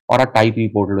vein or a type E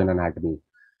portal vein anatomy.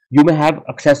 You may have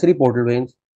accessory portal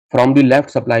veins from the left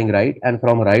supplying right and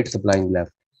from right supplying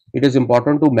left. It is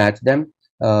important to match them,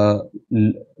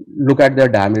 look at their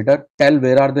diameter, tell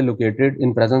where are they located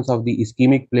in presence of the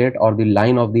ischemic plate or the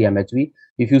line of the MHV.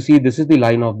 If you see, this is the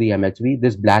line of the MHV,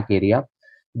 this black area.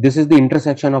 This is the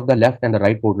intersection of the left and the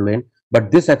right portal vein,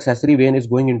 but this accessory vein is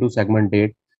going into segment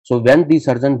 8. So when the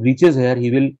surgeon reaches here,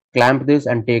 he will clamp this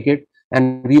and take it.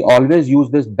 And we always use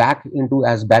this back into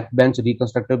as backbench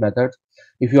reconstructive methods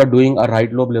if you are doing a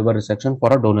right lobe liver resection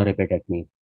for a donor hepatectomy.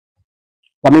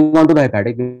 Coming on to the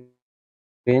hepatic vein,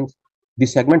 veins. The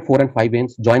segment 4 and 5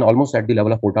 veins join almost at the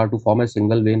level of portal to form a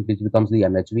single vein, which becomes the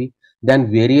MHV.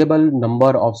 Then variable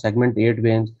number of segment 8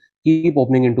 veins keep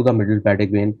opening into the middle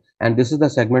hepatic vein, and this is the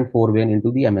segment 4 vein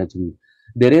into the MHV.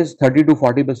 There is 30 to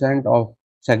 40% of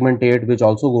segment 8 which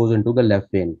also goes into the left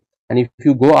vein. And if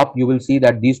you go up, you will see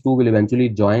that these two will eventually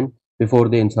join before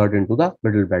they insert into the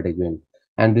middle hepatic vein.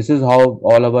 And this is how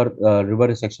all our river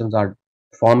resections are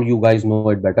formed. You guys know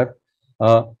it better.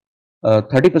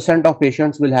 30% of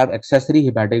patients will have accessory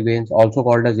hepatic veins, also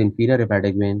called as inferior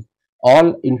hepatic veins.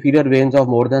 All inferior veins of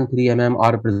more than 3 mm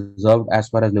are preserved as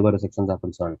far as liver resections are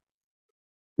concerned.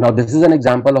 Now, this is an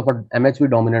example of an MHV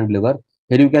dominant liver.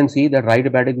 Here you can see that right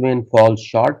hepatic vein falls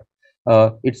short.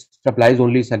 It supplies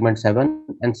only segment 7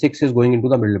 and 6 is going into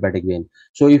the middle hepatic vein.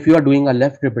 So, if you are doing a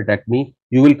left hepatectomy,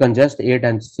 you will congest 8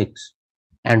 and 6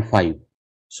 and 5.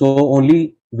 So,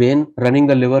 only vein running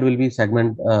the liver will be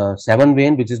segment 7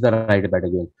 vein, which is the right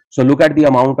hepatic vein. So, look at the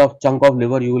amount of chunk of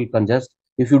liver you will congest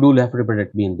if you do left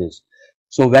hepatectomy in this.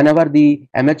 So, whenever the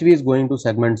MHV is going to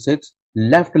segment 6,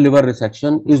 left liver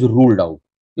resection is ruled out.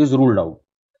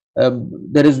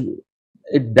 There is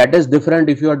that is different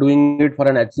if you are doing it for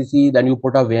an HCC, then you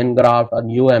put a vein graft, a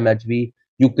new MHV,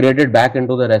 you create it back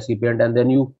into the recipient, and then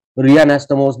you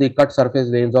reanastomose the cut surface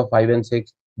veins of 5 and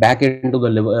 6 back into the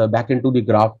liver, back into the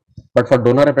graft. But for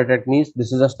donor hepatectomies,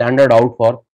 this is a standard out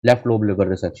for left lobe liver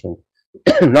resection.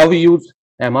 Now we use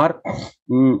MR.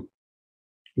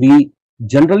 We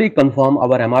generally confirm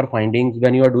our MR findings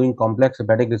when you are doing complex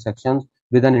hepatic resections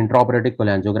with an intraoperative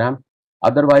cholangiogram.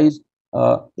 Otherwise,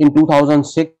 in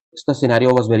 2006, the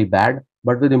scenario was very bad,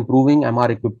 but with improving MR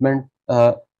equipment,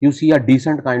 you see a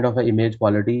decent kind of image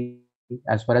quality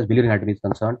as far as biliary anatomy is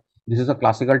concerned. This is a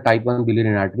classical type 1 biliary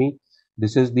anatomy.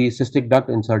 This is the cystic duct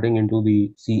inserting into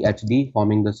the CHD,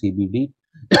 forming the CBD.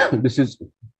 This is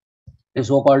a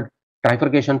so-called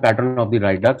trifurcation pattern of the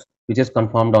right ducts, which is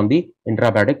confirmed on the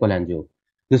intrahepatic cholangio.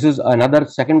 This is another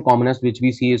second commonest which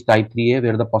we see is type 3A,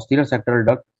 where the posterior sectoral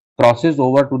duct crosses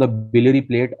over to the biliary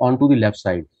plate onto the left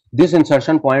side. This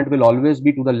insertion point will always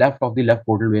be to the left of the left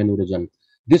portal vein origin.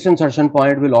 This insertion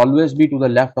point will always be to the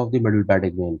left of the middle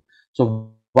hepatic vein.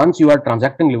 So once you are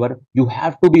transecting liver, you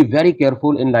have to be very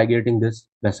careful in ligating this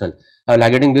vessel,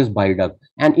 ligating this bile duct.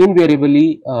 And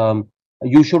invariably,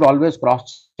 you should always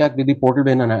cross check with the portal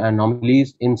vein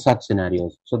anomalies in such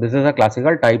scenarios. So this is a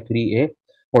classical type 3A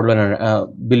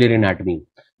portal biliary anatomy.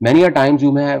 Many a times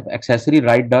you may have accessory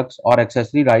right ducts or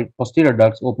accessory right posterior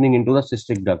ducts opening into the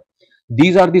cystic duct.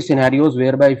 These are the scenarios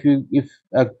whereby if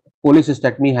a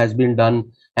cholecystectomy has been done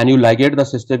and you ligate the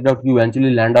cystic duct, you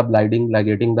eventually land up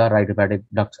ligating the right hepatic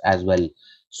ducts as well.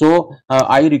 So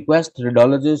I request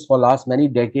radiologists for last many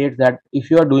decades that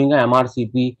if you are doing a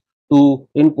MRCP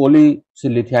in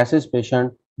cholelithiasis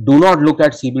patient, do not look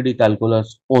at CBD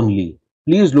calculus only.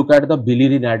 Please look at the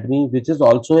biliary anatomy, which is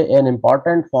also an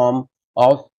important form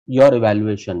of your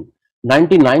evaluation.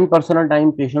 99%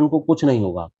 time patient को कुछ नहीं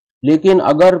होगा, लेकिन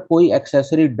अगर कोई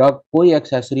accessory duct, कोई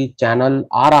accessory channel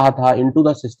आ रहा था into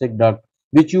the cystic duct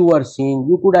which you were seeing,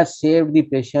 you could have saved the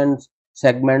patient's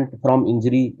segment from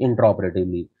injury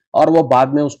intraoperatively. और वो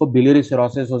बाद में उसको biliary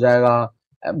cirrhosis हो जाएगा,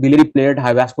 biliary plate,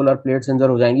 high vascular plates injure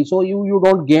हो जाएंगी. So you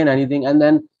don't gain anything, and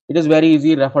then it is very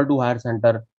easy refer to higher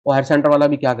center. वो higher center वाला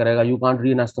भी क्या करेगा? You can't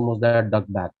reanastomose that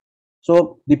duct back.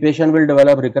 So the patient will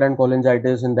develop recurrent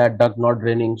cholangitis in that duct not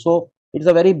draining. So it's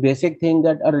a very basic thing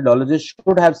that a radiologist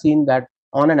should have seen that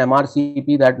on an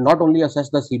MRCP, that not only assess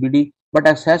the CBD but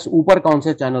assess ऊपर कौन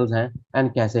से channels हैं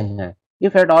and कैसे हैं.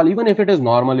 If at all, even if it is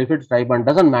normal, if it's type 1,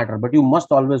 doesn't matter, but you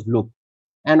must always look.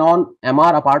 And on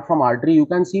MR, apart from artery, you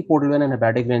can see portal vein and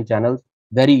hepatic vein channels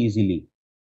very easily.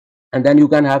 And then you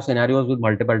can have scenarios with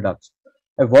multiple ducts.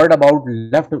 A word about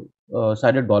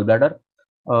left-sided gallbladder.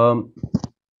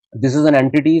 This is an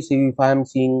entity. See, if I am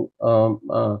seeing,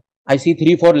 I see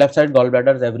 3-4 left-side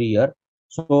gallbladders every year.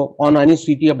 So on any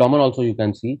CT abdomen also you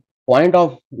can see. Point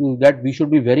of that we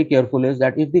should be very careful is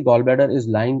that if the gallbladder is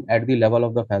lying at the level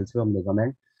of the falciparum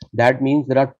ligament, that means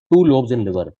there are two lobes in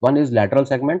liver. One is lateral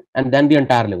segment and then the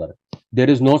entire liver. There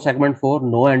is no segment 4,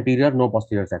 no anterior, no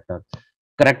posterior sector.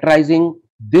 Characterizing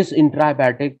this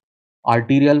intrahepatic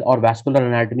arterial or vascular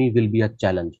anatomy will be a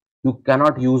challenge. You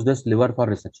cannot use this liver for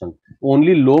resection.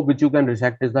 Only lobe which you can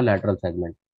resect is the lateral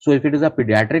segment. So if it is a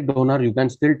pediatric donor, you can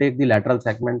still take the lateral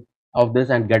segment of this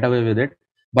and get away with it.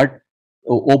 But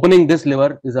opening this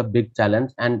liver is a big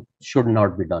challenge and should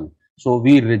not be done. So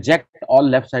we reject all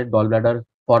left side gallbladder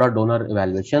for our donor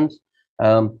evaluations.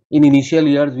 In initial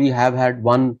years, we have had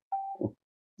one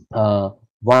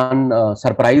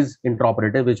surprise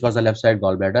intraoperative, which was a left side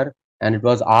gallbladder, and it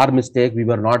was our mistake. We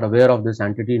were not aware of this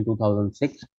entity in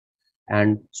 2006.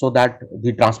 and so that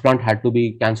the transplant had to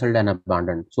be cancelled and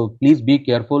abandoned. So please be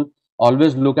careful.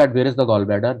 Always look at where is the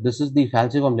gallbladder. This is the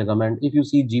falciform ligament. If you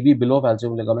see GB below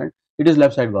falciform ligament, it is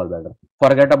left side gallbladder.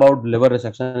 Forget about liver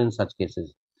resection in such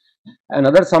cases.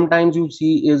 Another sometimes you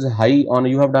see is high on,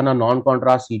 you have done a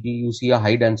non-contrast CT, you see a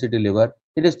high density liver.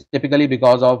 It is typically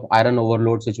because of iron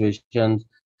overload situations,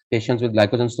 patients with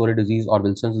glycogen storage disease or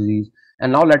Wilson's disease.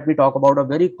 And now let me talk about a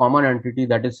very common entity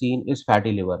that is seen is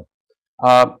fatty liver.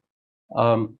 Uh,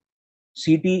 um,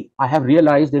 CT, I have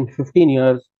realized in 15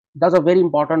 years, does a very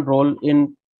important role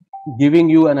in giving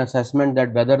you an assessment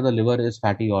that whether the liver is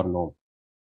fatty or no.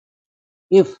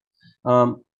 If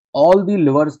all the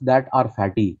livers that are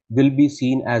fatty will be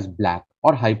seen as black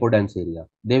or hypodense area,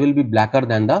 they will be blacker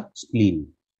than the spleen.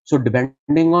 So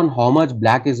depending on how much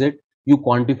black is it, you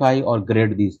quantify or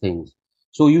grade these things.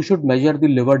 So you should measure the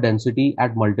liver density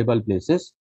at multiple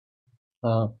places.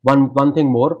 One thing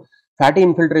more, fatty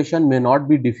infiltration may not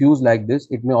be diffuse like this.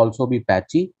 It may also be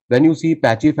patchy. When you see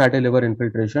patchy fatty liver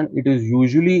infiltration, it is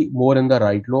usually more in the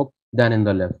right lobe than in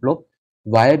the left lobe.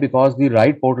 Why? Because the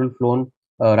right portal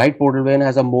vein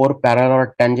has a more parallel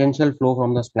or tangential flow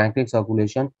from the splanchnic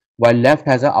circulation, while left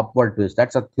has an upward twist.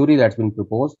 That's a theory that's been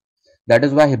proposed. That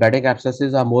is why hepatic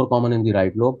abscesses are more common in the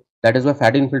right lobe. That is why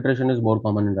fatty infiltration is more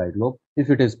common in right lobe if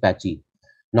it is patchy.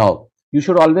 Now, you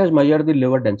should always measure the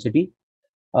liver density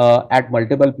at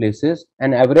multiple places,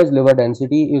 and average liver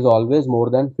density is always more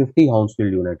than 50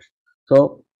 Hounsfield units.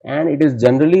 So, and it is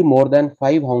generally more than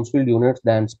 5 Hounsfield units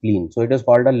than spleen. So, it is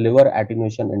called a liver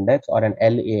attenuation index or an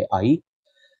LAI.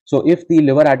 So, if the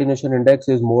liver attenuation index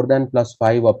is more than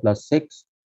 +5 or +6,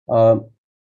 uh,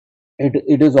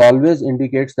 it is always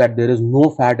indicates that there is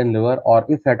no fat in liver, or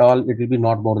if at all, it will be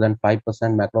not more than 5%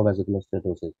 macrovesicular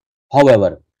steatosis.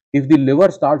 However, if the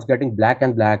liver starts getting black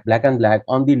and black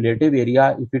on the native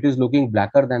area, if it is looking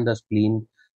blacker than the spleen,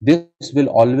 this will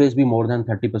always be more than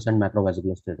 30%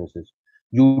 macrovesicular steatosis.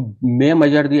 You may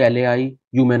measure the LAI,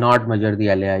 you may not measure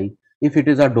the LAI. If it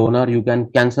is a donor, you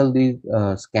can cancel the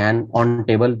scan on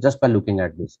table just by looking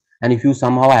at this. And if you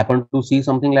somehow happen to see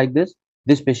something like this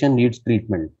patient needs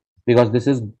treatment, because this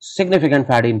is significant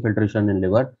fatty infiltration in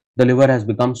liver. The liver has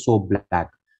become so black.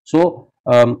 So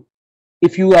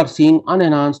if you are seeing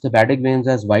unenhanced hepatic veins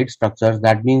as white structures,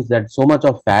 that means that so much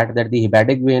of fat that the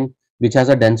hepatic vein, which has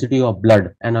a density of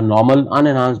blood, and a normal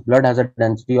unenhanced blood has a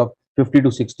density of 50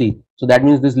 to 60. So that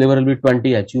means this liver will be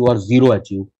 20 HU or 0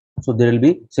 HU. So there will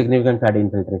be significant fatty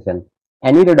infiltration.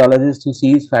 Any radiologist who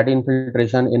sees fatty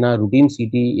infiltration in a routine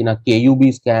CT, in a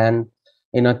KUB scan,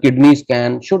 in a kidney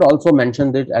scan should also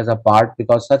mention this as a part,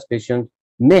 because such patients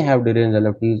may have deranged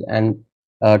LFTs, and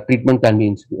treatment can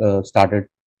be started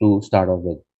to start off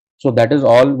with. So that is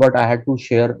all what I had to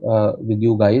share with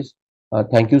you guys.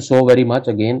 Thank you so very much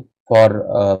again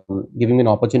for giving me an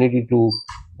opportunity to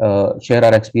share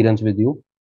our experience with you.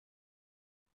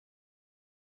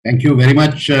 Thank you very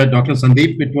much, Dr.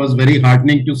 Sandeep. It was very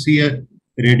heartening to see a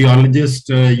radiologist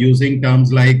using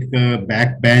terms like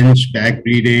back bench, back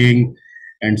bleeding,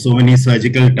 and so many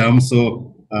surgical terms.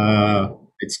 So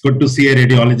it's good to see a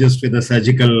radiologist with a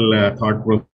surgical thought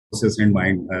process in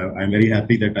mind. I'm very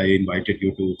happy that I invited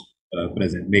you to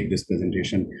make this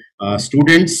presentation.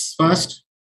 Students first.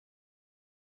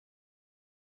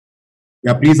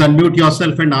 Yeah, please unmute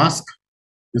yourself and ask.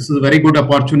 This is a very good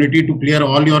opportunity to clear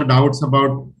all your doubts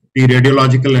about the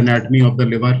radiological anatomy of the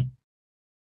liver.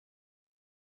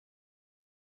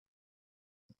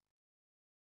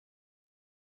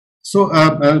 So,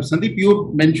 Sandeep,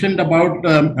 you mentioned about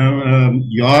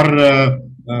your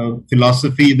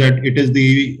philosophy that it is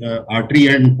the artery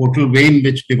and portal vein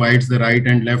which divides the right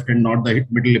and left, and not the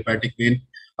middle hepatic vein.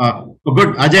 Oh,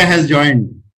 good. Ajay has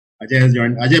joined.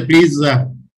 Ajay, please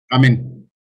come in.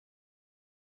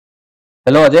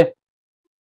 Hello, Ajay.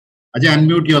 Ajay,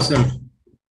 unmute yourself.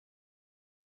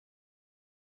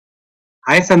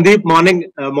 Hi, Sandeep.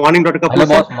 Morning, Dr. Kapoor. Hello,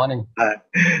 boss. Morning.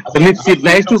 Sandeep,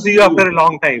 nice to see you after a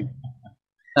long time.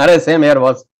 Same here,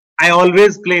 boss. I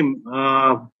always claim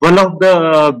one of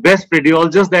the best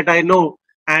radiologists that I know,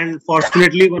 and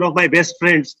fortunately one of my best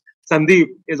friends, Sandeep,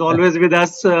 is always with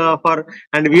us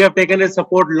and we have taken his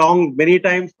support many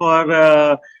times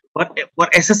for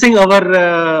assessing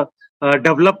our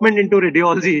development into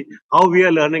radiology, how we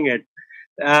are learning it.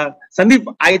 Sandeep,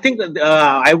 I think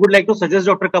I would like to suggest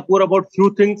Dr. Kapoor about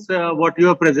few things what you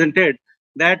have presented.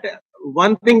 That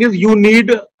one thing is you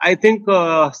need, I think,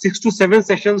 6 to 7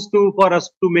 sessions for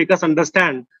us to make us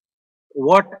understand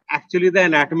what actually the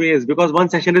anatomy is, because one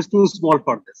session is too small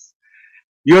for this.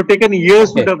 You have taken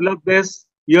years to develop this.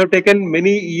 You have taken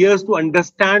many years to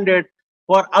understand it.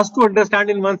 For us to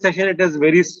understand in one session, it is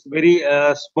very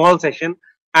small session.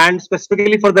 and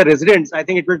specifically for the residents, I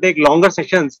think it will take longer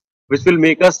sessions, which will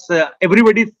make us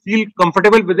everybody feel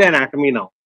comfortable with the anatomy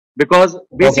now, because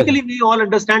basically we all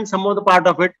understand some of the part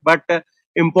of it, but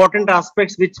important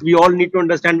aspects which we all need to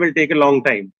understand will take a long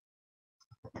time.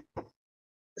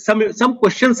 Some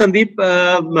questions,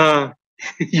 Sandeep.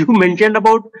 You mentioned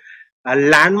about a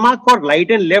landmark for right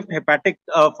and left hepatic,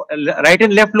 right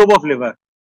and left lobe of liver.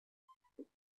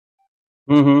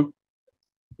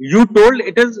 You told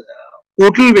it is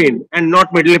portal vein and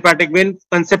not middle hepatic vein.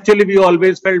 Conceptually, we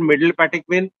always felt middle hepatic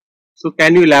vein. So,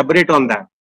 can you elaborate on that?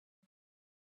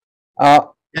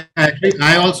 Actually,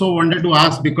 I also wanted to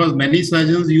ask, because many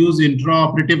surgeons use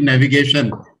intraoperative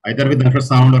navigation, either with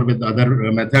ultrasound or with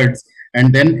other methods,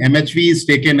 and then MHV is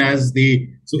taken as the,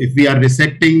 so if we are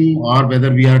resecting or whether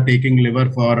we are taking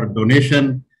liver for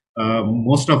donation,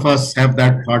 most of us have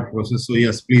that thought process. So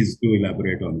yes, please do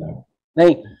elaborate on that.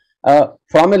 नहीं,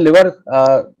 from a liver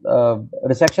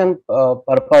resection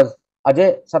purpose,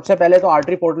 Ajay, सबसे पहले तो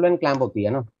artery portal vein clamp होती है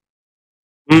ना,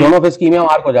 zone of ischemia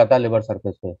mark हो जाता है लिवर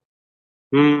सरफेस पे.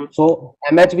 सो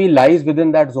MHV lies with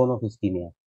in that zone of ischemia.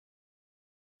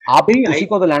 आप उसी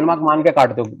को तो लैंडमार्क मान के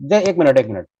काटते हो. एक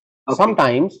minute.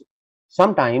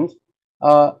 Sometimes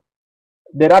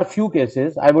there are few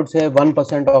cases, I would say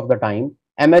 1% of the time,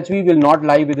 MHV will not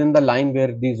lie within the line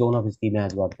where the zone of ischemia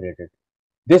has got created.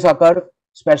 This occurs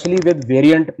especially with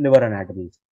variant liver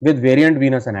anatomies, with variant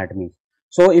venous anatomies.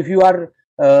 So if you are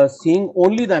seeing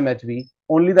only the MHV,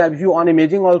 if you on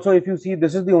imaging also, if you see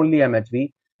this is the only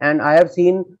MHV, and I have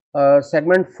seen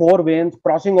segment 4 veins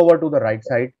crossing over to the right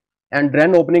side and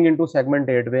then opening into segment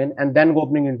 8 vein and then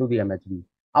opening into the MHV.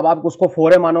 अब आप उसको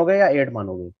 4A मानोगे या 8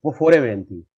 मानोगे? वो 4A when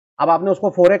थी. अब आपने उसको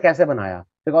 4A कैसे बनाया?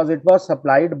 Because it was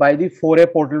supplied by the 4A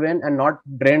portal vein and not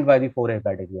drained by the 4A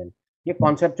hepatic when. ये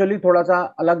कॉन्सेप्चुअली थोड़ा सा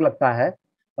अलग लगता है.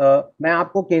 मैं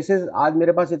आपको केसेस, आज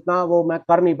मेरे पास इतना वो मैं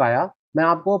कर नहीं पाया, मैं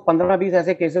आपको 15-20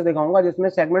 ऐसे केसेस दिखाऊंगा जिसमें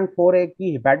सेगमेंट 4A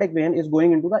की hepatic when is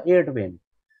going into the 8 when.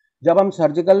 जब हम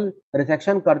सर्जिकल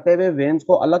रिसेक्शन करते हुए वेन्स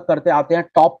को अलग करते आते हैं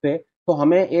टॉप पे, तो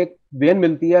हमें एक वेन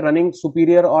मिलती है रनिंग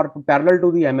सुपीरियर और पैरेलल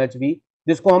टू दी MHV,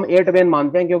 जिसको हम 8 वेन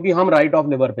मानते हैं क्योंकि हम राइट ऑफ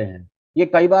लिवर पे हैं. ये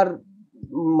कई बार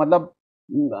मतलब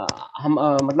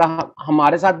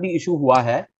हमारे साथ भी इशू हुआ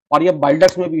है और ये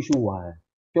बाइल्डक्स में भी इशू हुआ है,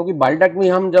 क्योंकि बाइल्डक्ट में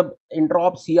हम जब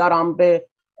इंट्रॉप CR आर्म पे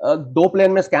 2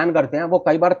 प्लेन में स्कैन करते हैं, वो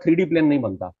कई बार 3D प्लेन नहीं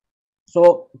बनता.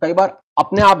 सो कई बार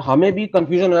अपने आप हमें भी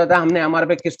कंफ्यूजन हो जाता है, हमने MR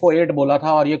पे किसको 8 बोला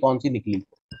था और ये कौन सी निकली.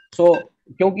 सो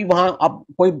क्योंकि वहां अब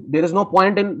कोई there is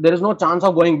no chance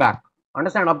of going back.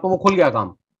 Understand? अब तो वो खुल गया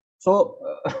काम.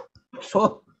 So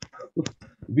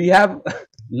we have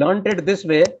learnt it this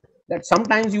way, that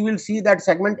sometimes you will see that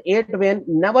segment 8 vein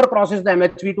never crosses the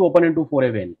MHV to open into 4A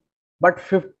vein, but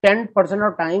 10%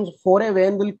 of times 4A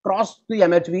vein will cross the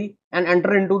MHV and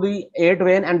enter into the 8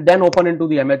 vein and then open into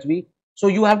the MHV. So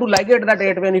you have to ligate that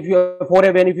 8 vein if you are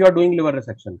 4A vein if you are doing liver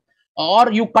resection, or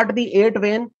you cut the 8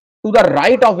 vein to the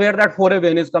right of where that 4A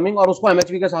vein is coming और उसको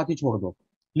MHV के साथ ही छोड़ दो.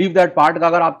 Leave that part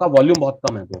अगर आपका volume बहुत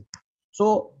कम है तो. So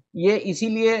ये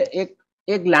इसीलिए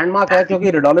एक लैंडमार्क है,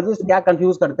 क्योंकि रेडियोलॉजिस्ट क्या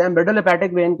कंफ्यूज करते हैं मिडिल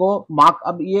हेपेटिक वेन को मार्क.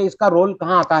 अब ये इसका रोल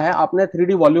कहाँ आता है? आपने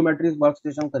 3D वॉल्यूमेट्री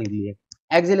वर्कस्टेशन खरीद लिए,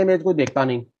 एक्सियल इमेज कोई देखता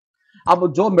नहीं.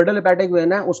 अब जो मिडिल हेपेटिक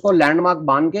वेन है उसको लैंडमार्क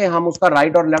मान के हम उसका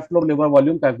राइट और left lobe liver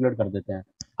volume calculate कर देते हैं.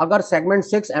 अगर सेगमेंट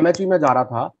 6 MHV में जा रहा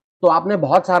था तो आपने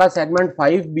बहुत सारा सेगमेंट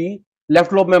 5 भी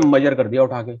लेफ्ट लोब में मेजर कर दिया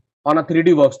उठा के ऑन अ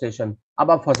 3D वर्कस्टेशन.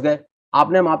 अब आप फंस गए.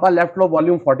 आपने मापा लेफ्ट लोब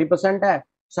वॉल्यूम 40% है.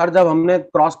 सर जब हमने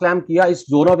क्रॉस क्लैम्प किया इस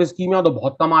जोन ऑफ इस्कीमिया तो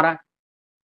बहुत कम आ रहा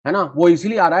है ना. वो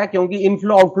इसलिए आ रहा है क्योंकि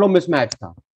इनफ्लो आउटफ्लो मिसमैच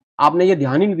था. आपने ये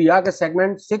ध्यान ही नहीं दिया कि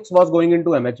segment 6 was going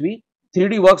into MHV.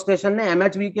 3D workstation ने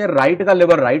MHV के राइट का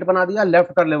लिवर राइट बना दिया,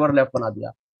 लेफ्ट का लिवर लेफ्ट बना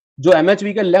दिया. जो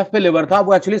MHV के लेफ्ट पे लिवर था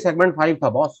वो एक्चुअली सेगमेंट 5 था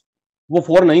बॉस, वो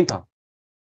 4 नहीं था.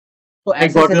 तो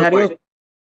ऐसे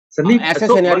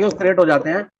सिनेरियोस क्रिएट हो जाते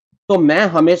हैं. तो मैं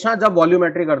हमेशा जब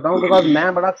वॉल्यूमेट्री करता हूं, बिकॉज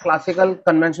मैं बड़ा क्लासिकल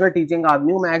कन्वेंशनल टीचिंग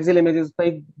आदमी हूं, मैं एक्सियल इमेजेस पे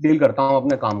डील करता हूं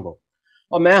अपने काम को,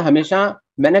 और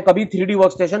मैंने कभी 3D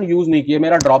वर्कस्टेशन यूज नहीं किए.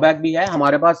 मेरा ड्रॉबैक भी है,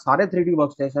 हमारे पास सारे 3D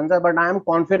वर्कस्टेशन है, but I am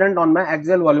confident on my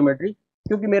axial वॉल्यूमेट्री,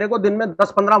 क्योंकि मेरे को दिन में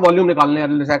 10-15 वॉल्यूम निकालने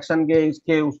हैं सेक्शन के,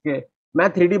 इसके उसके. मैं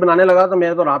 3D बनाने लगा तो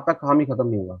मेरे तो रात तक काम ही खत्म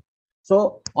नहीं होगा.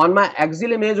 So on my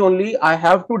axial image only I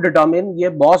have to determine ये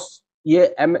बॉस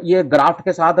ये ग्राफ्ट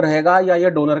के साथ रहेगा या ये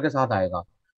डोनर के साथ आएगा.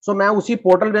 सो मैं उसी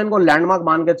पोर्टल वेन को लैंडमार्क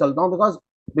मान के चलता हूं,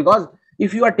 because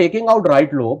if you are taking out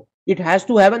right lobe it has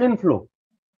to have an inflow.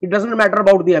 It doesn't matter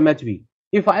about the MHV.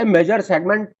 If I measure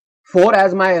segment 4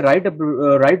 as my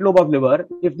right lobe of liver,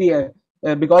 if the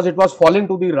because it was falling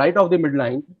to the right of the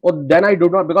midline, or then I do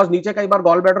not, because नीचे कई बार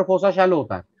gall bladder fossa shallow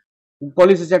होता है,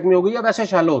 कोलिसिसेक्टमी हो गई या वैसे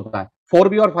shallow होता है.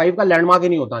 4B और 5 का लैंडमार्क ही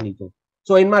नहीं होता नीचे.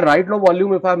 So in my right low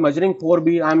volume, if I'm measuring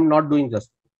 4B, I'm not doing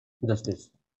justice.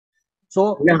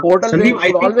 So Yeah, portal Sandeep, vein I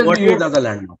should think always be used as a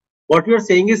landmark. what you're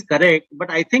saying is correct, but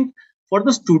I think for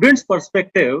the student's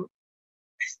perspective,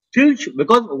 still,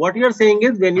 because what you're saying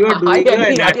is when you are I doing an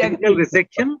agree. I anatomical agree.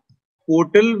 resection,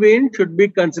 portal vein should be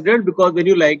considered, because when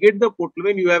you ligate the portal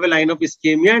vein, you have a line of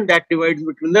ischemia and that divides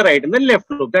between the right and the left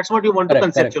lobe. That's what you want to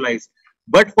Correct. Correct. conceptualize.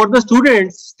 But for the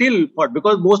students, still,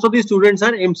 because most of these students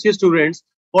are MCA students,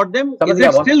 for them, समझ is गया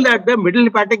it boss. still that the middle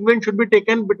hepatic vein should be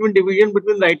taken between division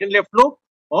between right and left lobe?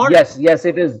 Or Yes, yes,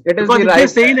 it is. It is because the if they right.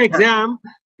 say in exam,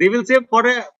 they will say for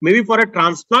a maybe for a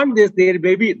transplant, this there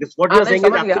maybe this what you हाँ are नहीं saying is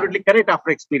समझ गया. absolutely correct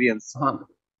after experience. हाँ,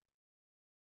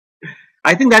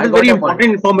 I think that I is got very your point.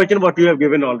 important information what you have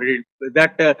given already.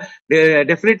 That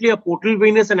definitely a portal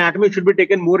venous anatomy should be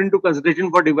taken more into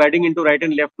consideration for dividing into right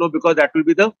and left lobe, because that will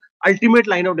be the ultimate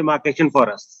line of demarcation for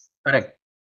us. Correct.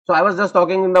 So I was just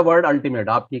talking in the word ultimate.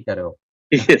 आप ठीक कह रहे हो.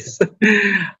 Yes.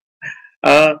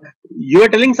 You are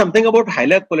telling something about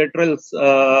hilar collaterals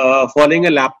following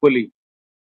a lap pulley.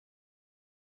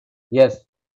 Yes.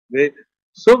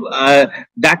 So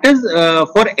that is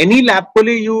for any lap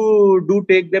pulley, you do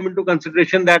take them into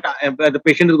consideration that the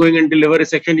patient is going into liver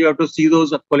resection. You have to see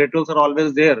those collaterals are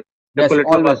always there. The Yes,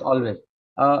 collateral always.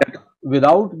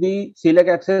 Without the celiac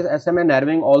axis SMA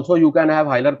nerving, also you can have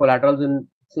hilar collaterals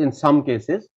in some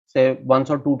cases. Say once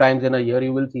or two times in a year,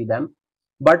 you will see them.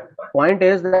 But point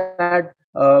is that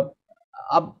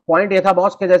अब point ये था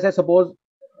boss के जैसे suppose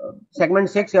segment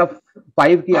 6 या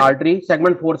 5 की artery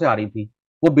segment 4 से आ रही थी,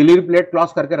 वो बिलियरी प्लेट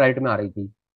क्रॉस करके राइट में आ रही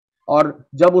थी, और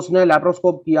जब उसने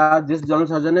लैप्रोस्कोप किया, जिस जनरल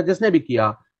सर्जन ने जिसने भी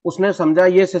किया, उसने समझा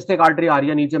ये सिस्टिक आर्टरी आ रही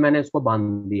है नीचे, मैंने इसको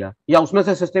बांध दिया, या उसमें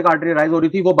से सिस्टिक आर्टरी राइज हो रही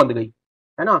थी, वो बंद गई,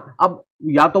 है ना. अब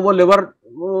या तो वो लिवर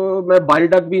में बाइल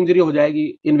डक्ट भी इंजरी हो जाएगी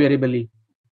इनवेरिएबली,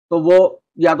 तो वो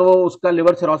या तो उसका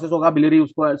लिवर सिरोसिस होगा, बिलियरी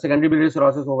उसको सेकेंडरी बिलियरी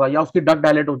सिरोसिस होगा, या उसकी डक्ट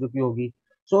डायलेट हो चुकी होगी.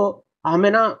 सो हमें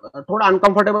ना थोड़ा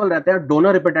अनकंफर्टेबल रहते हैं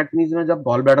डोनर हिपेटेक्टमीज में जब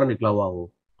गॉल ब्लैडर निकला हुआ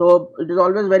हो. तो it is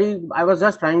always very, I was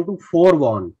just trying to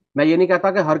फोरवॉर्न. मैं ये नहीं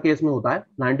कहता कि हर केस में होता है,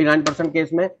 99% केस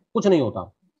में कुछ नहीं होता,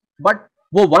 बट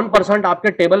वो 1%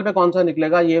 आपके टेबल पे कौन सा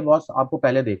निकलेगा, ये बॉस आपको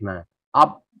पहले देखना है.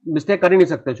 आप मिस्टेक कर ही नहीं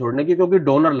सकते छोड़ने की, क्योंकि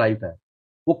डोनर लाइफ है,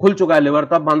 वो खुल चुका है लिवर,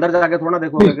 तब अंदर जाके थोड़ा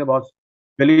देखोगे कि बॉस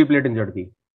बिलियरी प्लेट इंजर्ड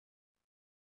थी.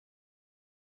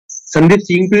 Sandeep,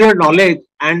 seeing to your knowledge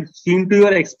and seeing to your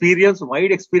experience,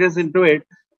 wide experience into it,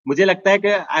 मुझे लगता है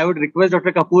कि I would request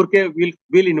Dr. Kapoor के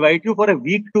we'll invite you for a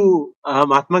week to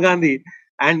Mahatma Gandhi,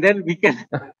 and then we can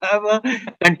have a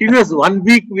continuous 1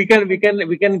 week. We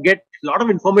can get a lot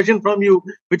of information from you,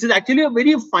 which is actually a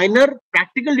very finer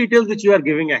practical details which you are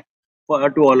giving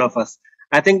to all of us.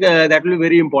 I think that will be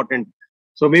very important.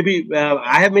 So maybe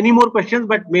I have many more questions,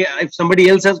 but if somebody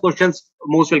else has questions,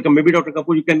 most welcome. Maybe Dr.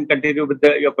 Kapoor, you can continue with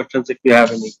your questions if you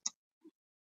have any.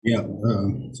 Yeah.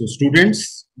 So students,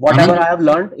 whatever I have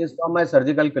learned is from my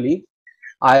surgical colleagues.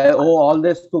 I owe all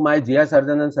this to my GI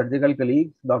surgeon and surgical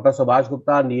colleagues, Dr. Subhash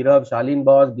Gupta, Neerav, Shalin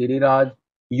Boss, Giriraj,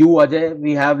 you, Ajay.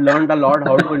 We have learned a lot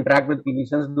how to interact with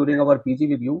clinicians during our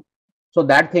PG with you. So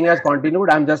that thing has continued.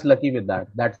 I'm just lucky with that.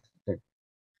 That's it.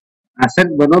 Sir,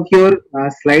 one of your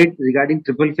slides regarding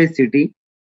triple phase CT,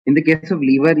 in the case of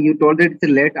liver, you told that it's a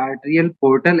late arterial,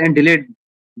 portal, and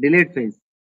delayed phase.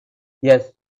 Yes.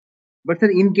 But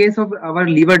sir, in case of our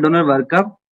liver donor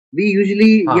workup, we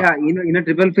usually, in a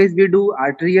triple phase, we do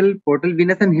arterial, portal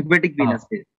venous, and hepatic venous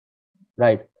phase.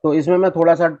 Right. So इसमें मैं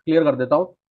थोड़ा सा clear कर देता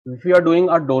हूँ. If you are doing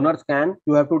a donor scan,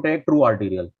 you have to take true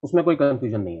arterial. उसमें कोई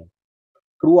confusion नहीं है.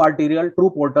 True arterial,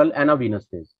 true portal, and a venous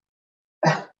phase.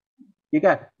 ठीक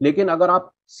है. लेकिन अगर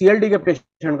आप CLD के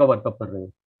पेशेंट का वर्कअप कर रहे हैं,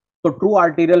 तो ट्रू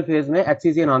आर्टीरियल फेज में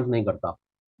HCC एनहांस नहीं करता,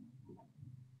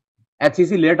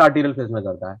 HCC लेट आर्टीरियल फेज में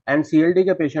करता है. एंड CLD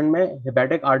के पेशेंट में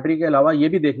हेपेटिक आर्टरी के अलावा ये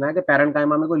भी देखना है कि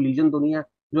पैरेन्काइमा में कोई लीजन तो नहीं है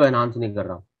जो एनहांस नहीं कर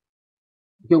रहा,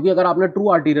 क्योंकि अगर आपने ट्रू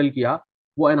आर्टीरियल किया,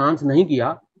 वो एनहांस नहीं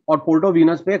किया, और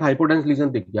पोर्टोवीनस पे एक हाइपोडेंस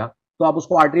लीजन दिख गया, तो आप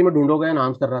उसको आर्टरी में ढूंढोगे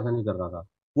एनहांस कर रहा था नहीं कर रहा था,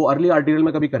 वो अर्ली आर्टीरियल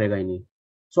में कभी करेगा ही नहीं.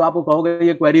 सो आप कहोगे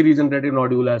ये क्वेरी रीजनरेटिव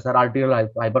नोड्यूल है सर, आर्टीरियल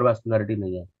हाइपरवैस्कुलरिटी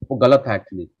नहीं है, वो गलत है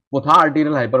एक्चुअली, वो था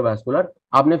आर्टीरियल हाइपरवैस्कुलर,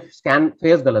 आपने स्कैन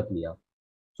फेज गलत लिया.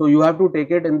 So you have to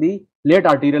take it in the late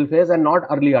arterial phase and not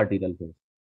early arterial phase.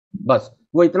 बस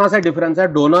वो इतना सा डिफरेंस है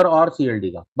डोनर और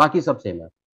CLD का, बाकी सब सेम है.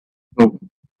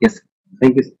 Yes,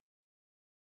 thank you.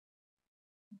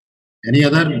 Any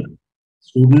other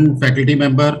student, faculty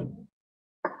member?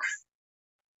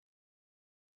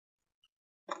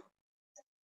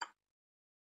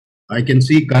 I can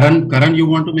see Karan. Karan, you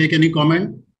want to make any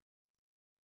comment?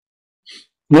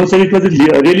 No, sir, it was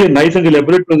really a nice and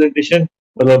elaborate presentation.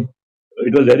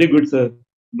 It was very good, sir.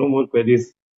 No more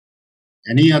queries.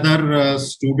 Any other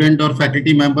student or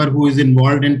faculty member who is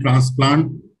involved in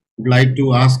transplant would like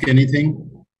to ask anything?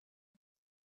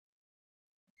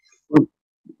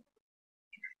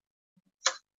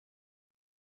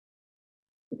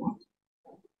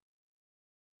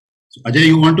 So, Ajay,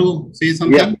 you want to say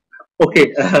something? Yeah.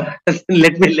 Okay.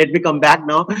 Let me come back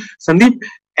now. Sandeep,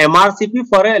 MRCP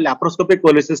for a laparoscopic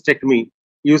cholecystectomy.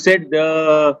 You said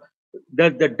the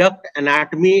duct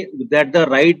anatomy, that the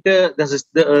right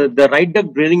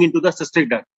duct draining into the cystic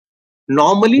duct.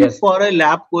 Normally, Yes. for a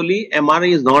lap chole,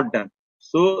 MRI is not done.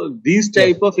 So these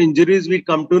type Yes. of injuries we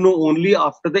come to know only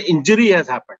after the injury has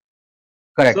happened.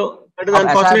 Correct. So that is अब ऐसा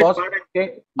है unfortunate boss part.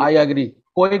 कि I agree,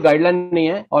 कोई guideline नहीं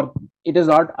है और it is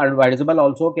not advisable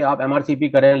also कि आप एमआरसीपी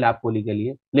करें लैब कोली के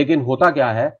लिए. लेकिन होता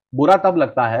क्या है, बुरा तब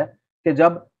लगता है कि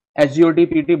जब एसजीओटी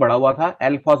पीटी बढ़ा हुआ था,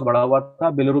 एल्फॉस बढ़ा हुआ था,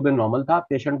 बिलिरुबिन नॉर्मल था,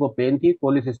 पेशेंट को पेन थी,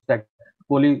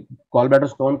 कोली गॉलब्लैडर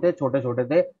स्टोन थे, छोटे छोटे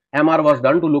थे, MR was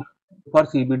done to look for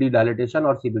CBD dilatation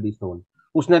और सीबीडी स्टोन.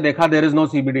 उसने देखा there is no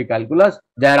CBD calculus,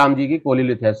 Jairam जी की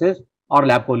कोलीलिथेसिस और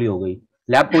लैब कोली हो गई.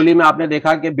 लैब कोली में आपने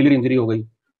देखा कि बिलियर इंजरी हो गई.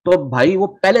 तो भाई वो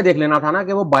पहले देख लेना था ना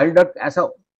कि वो बाइल डक्ट ऐसा,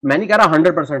 मैं नहीं कह रहा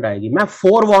 100% आएगी, मैं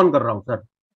 4 वॉर्न कर रहा हूं सर,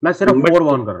 मैं सिर्फ 4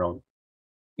 वॉर्न कर रहा हूं,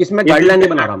 इसमें गाइडलाइन नहीं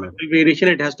बना रहा मैं. Variation,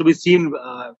 it has to be seen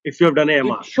if you have done a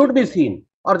MR. It should be seen.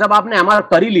 और जब आपने एमआर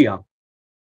कर ही लिया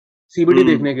सीबीडी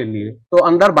देखने के लिए, तो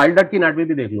अंदर बाइल डक्ट की एनाटॉमी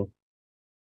भी देख लो.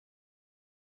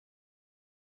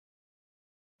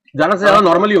 ज्यादा से ज्यादा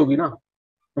नॉर्मली होगी ना.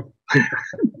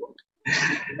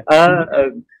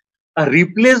 A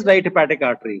replaced right hepatic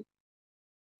artery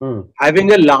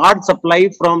having a large supply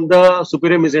from the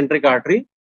superior mesenteric artery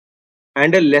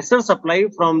and a lesser supply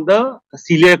from the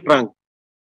celiac trunk.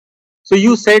 So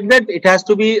you said that it has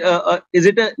to be, is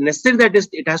it necessary that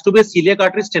it has to be a celiac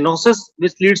artery stenosis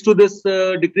which leads to this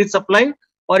decreased supply,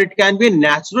 or it can be a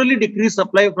naturally decreased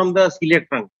supply from the celiac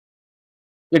trunk?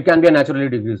 It can be a naturally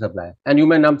decreased supply, and you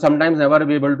may sometimes never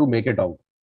be able to make it out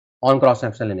on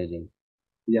cross-sectional imaging.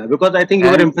 Yeah, because I think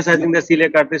you were emphasizing that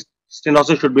celiac artery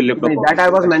stenosis should be lifted up. That I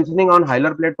was mentioning on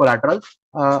hilar plate collateral.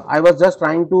 I was just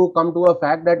trying to come to a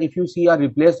fact that if you see a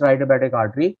replaced right hepatic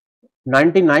artery,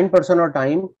 99% of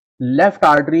time left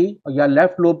artery या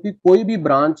left lobe की कोई भी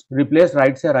branch replace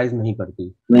right से rise नहीं करती.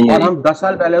 और हम 10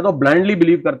 साल पहले तो ब्लाइंडली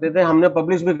बिलीव करते थे, हमने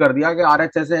पब्लिश भी कर दिया कि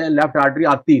आरएचए से लेफ्ट आर्टरी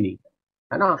आती ही नहीं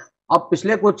है ना. अब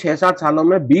पिछले कुछ 6-7 सालों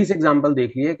में 20 एग्जांपल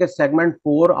देखिए कि सेगमेंट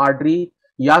 4 आर्टरी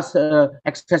या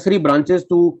accessory branches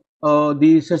to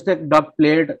the cystic duct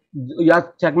plate या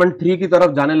सेगमेंट 3 की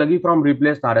तरफ जाने लगी from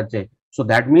replaced RHA. So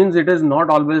that means it is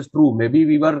not always true. May be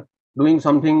we were doing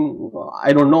something,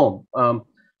 I don't know.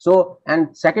 So, and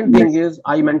second thing is,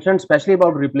 I mentioned especially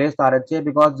about replaced RHA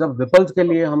because जब विपल्स के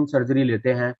लिए हम surgery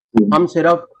लेते हैं, हम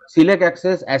सिर्फ coeliac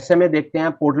axis SMA देखते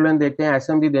हैं, पोर्टल वेन देखते हैं,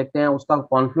 SMV देखते हैं, उसका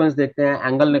कॉन्फ्लुएंस देखते हैं,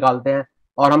 एंगल निकालते हैं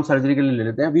और हम सर्जरी के लिए ले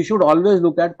लेते हैं. We should always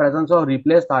look at presence of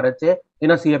replaced RHA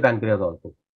in a CA pancreas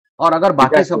also. और अगर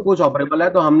बाकी सब कुछ ऑपरेबल है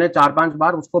तो हमने 4-5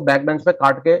 बार उसको बैक बेंच पे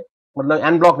काट के मतलब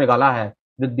एन ब्लॉक निकाला है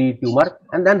with the tumour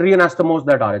and then रीएनास्टोमोस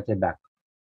that RHA back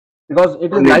because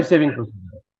it is life saving procedure.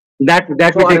 That we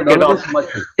take care of.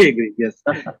 I agree. Yes,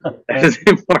 that is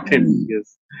important.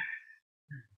 Yes.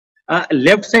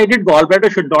 Left-sided gallbladder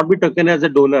should not be taken as a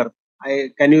donor.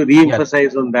 Can you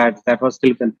re-emphasize on that? That was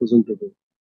still confusing to me.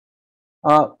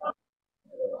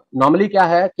 Normally, क्या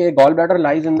है कि gallbladder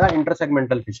lies in the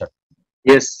intersegmental fissure.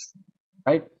 Yes.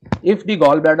 Right. If the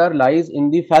gallbladder lies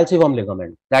in the falciform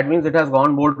ligament, that means it has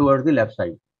gone more towards the left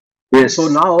side. Yes. So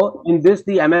now in this,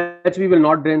 the MHV will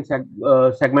not drain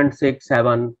segment 6,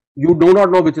 7. You do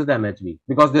not know which is the MHV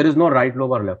because there is no right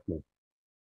lobe or left lobe.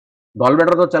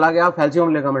 Gallbladder तो चला गया falciform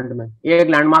ligament में, एक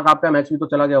landmark आपका MHV तो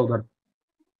चला गया उधर,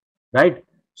 right?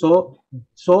 So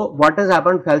what has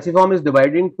happened? Falciform is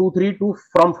dividing 2-3 to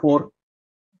from 4.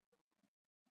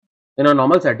 In a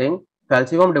normal setting,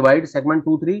 falciform divides segment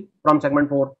 2-3 from segment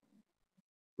 4.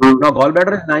 Now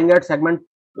gallbladder is lying at segment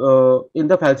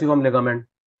in the falciform ligament.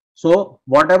 So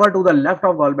whatever to the left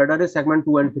of gallbladder is segment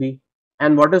 2 and 3,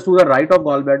 and what is to the right of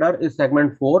gallbladder is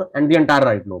segment 4 and the entire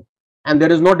right lobe, and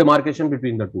there is no demarcation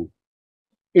between the two.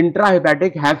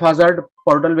 Intrahepatic haphazard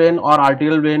portal vein or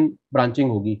arterial vein branching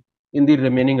होगी in the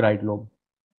remaining right lobe,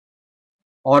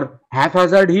 और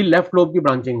haphazard ही left lobe की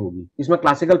branching होगी. इसमें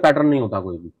classical pattern नहीं होता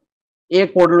कोई भी.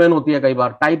 एक portal vein होती है कई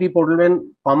बार, type E portal vein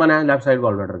common है left side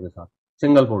gallbladder के साथ,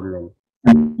 single portal vein.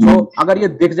 So, अगर ये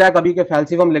दिख जाए कभी के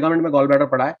falciform ligament में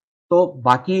gallbladder पड़ा है तो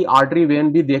बाकी आर्टरी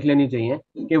वेन भी देख लेनी चाहिए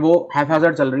कि वो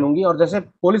हैफहैज़र्ड चल रही होंगी. और जैसे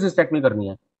कोलिसिस्टेक्टमी करनी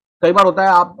है, कई बार होता है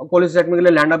आप कोलिसिस्टेक्टमी के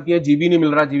लिए लैंड अप किए, जीबी नहीं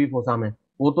मिल रहा, जीबी फोसा में,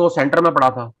 वो तो सेंटर में पड़ा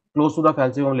था close to the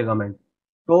falciform ligament,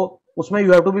 तो उसमें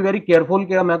you have to be very careful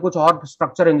कि मैं कुछ और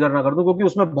स्ट्रक्चर इंजर ना कर दूं क्योंकि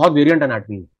उसमें बहुत वेरिएंट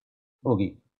एनाटमी है.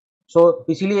 होगी। सो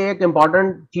इसीलिए एक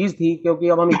इम्पॉर्टेंट चीज थी, क्योंकि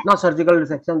अब हम इतना सर्जिकल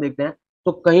रिसेक्शन देखते हैं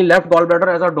तो कहीं left gall bladder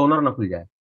as a donor ना खुल जाए।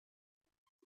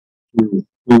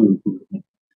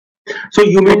 So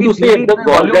you mean to say the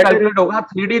volume calculate होगा,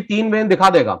 3D 3 वेन दिखा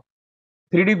देगा,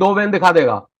 3D 2 वेन दिखा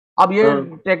देगा। अब ये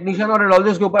टेक्नीशियन और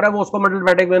रेडियोलॉजिस्ट के ऊपर है, वो उसको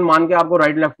मेटलपैटिक वेन मान के आपको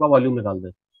राइट लेफ्ट का वॉल्यूम निकाल दे।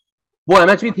 वो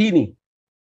एमएचवी थी नहीं,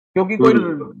 क्योंकि कोई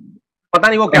पता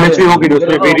नहीं वो क्या एमएचवी होगी,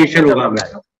 उसमें वेरिएशन होगा,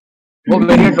 वो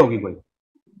वेरिएंट होगी कोई।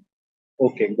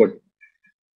 Okay, good.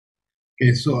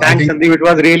 Okay, so Thanks, Sandeep. It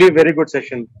was really a very good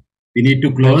session. We need to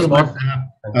close, but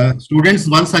students,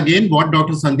 once again, what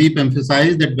Dr. Sandeep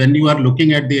emphasized, that when you are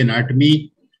looking at the anatomy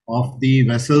of the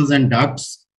vessels and ducts,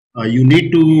 you need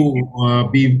to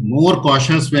be more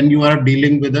cautious when you are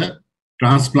dealing with a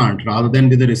transplant rather than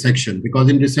with a resection, because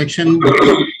in resection,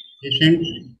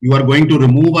 you are going to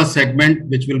remove a segment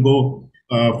which will go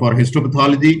for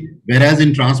histopathology, whereas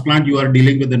in transplant, you are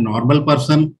dealing with a normal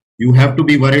person. You have to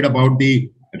be worried about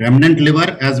the remnant liver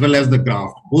as well as the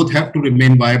graft. Both have to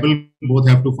remain viable, both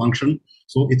have to function.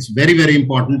 So it's very, very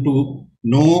important to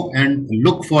know and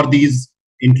look for these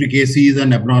intricacies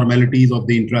and abnormalities of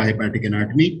the intrahepatic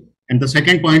anatomy. And the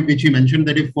second point which you mentioned,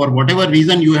 that if for whatever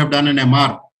reason you have done an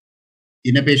MR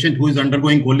in a patient who is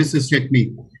undergoing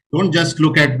cholecystectomy, don't just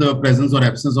look at the presence or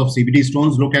absence of CBD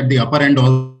stones, look at the upper end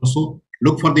also,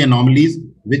 look for the anomalies,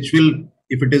 which will,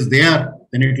 if it is there,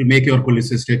 then it will make your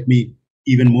cholecystectomy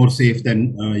even more safe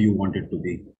than you want it to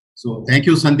be. So thank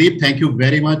you, Sandeep. Thank you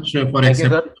very much for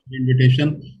accepting the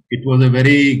invitation. It was a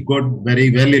very good, very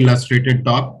well illustrated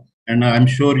talk, and I'm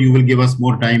sure you will give us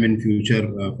more time in future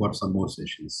for some more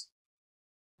sessions.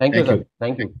 Thank you, sir.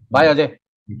 Thank you. Bye, Ajay.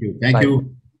 Thank you. Thank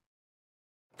you.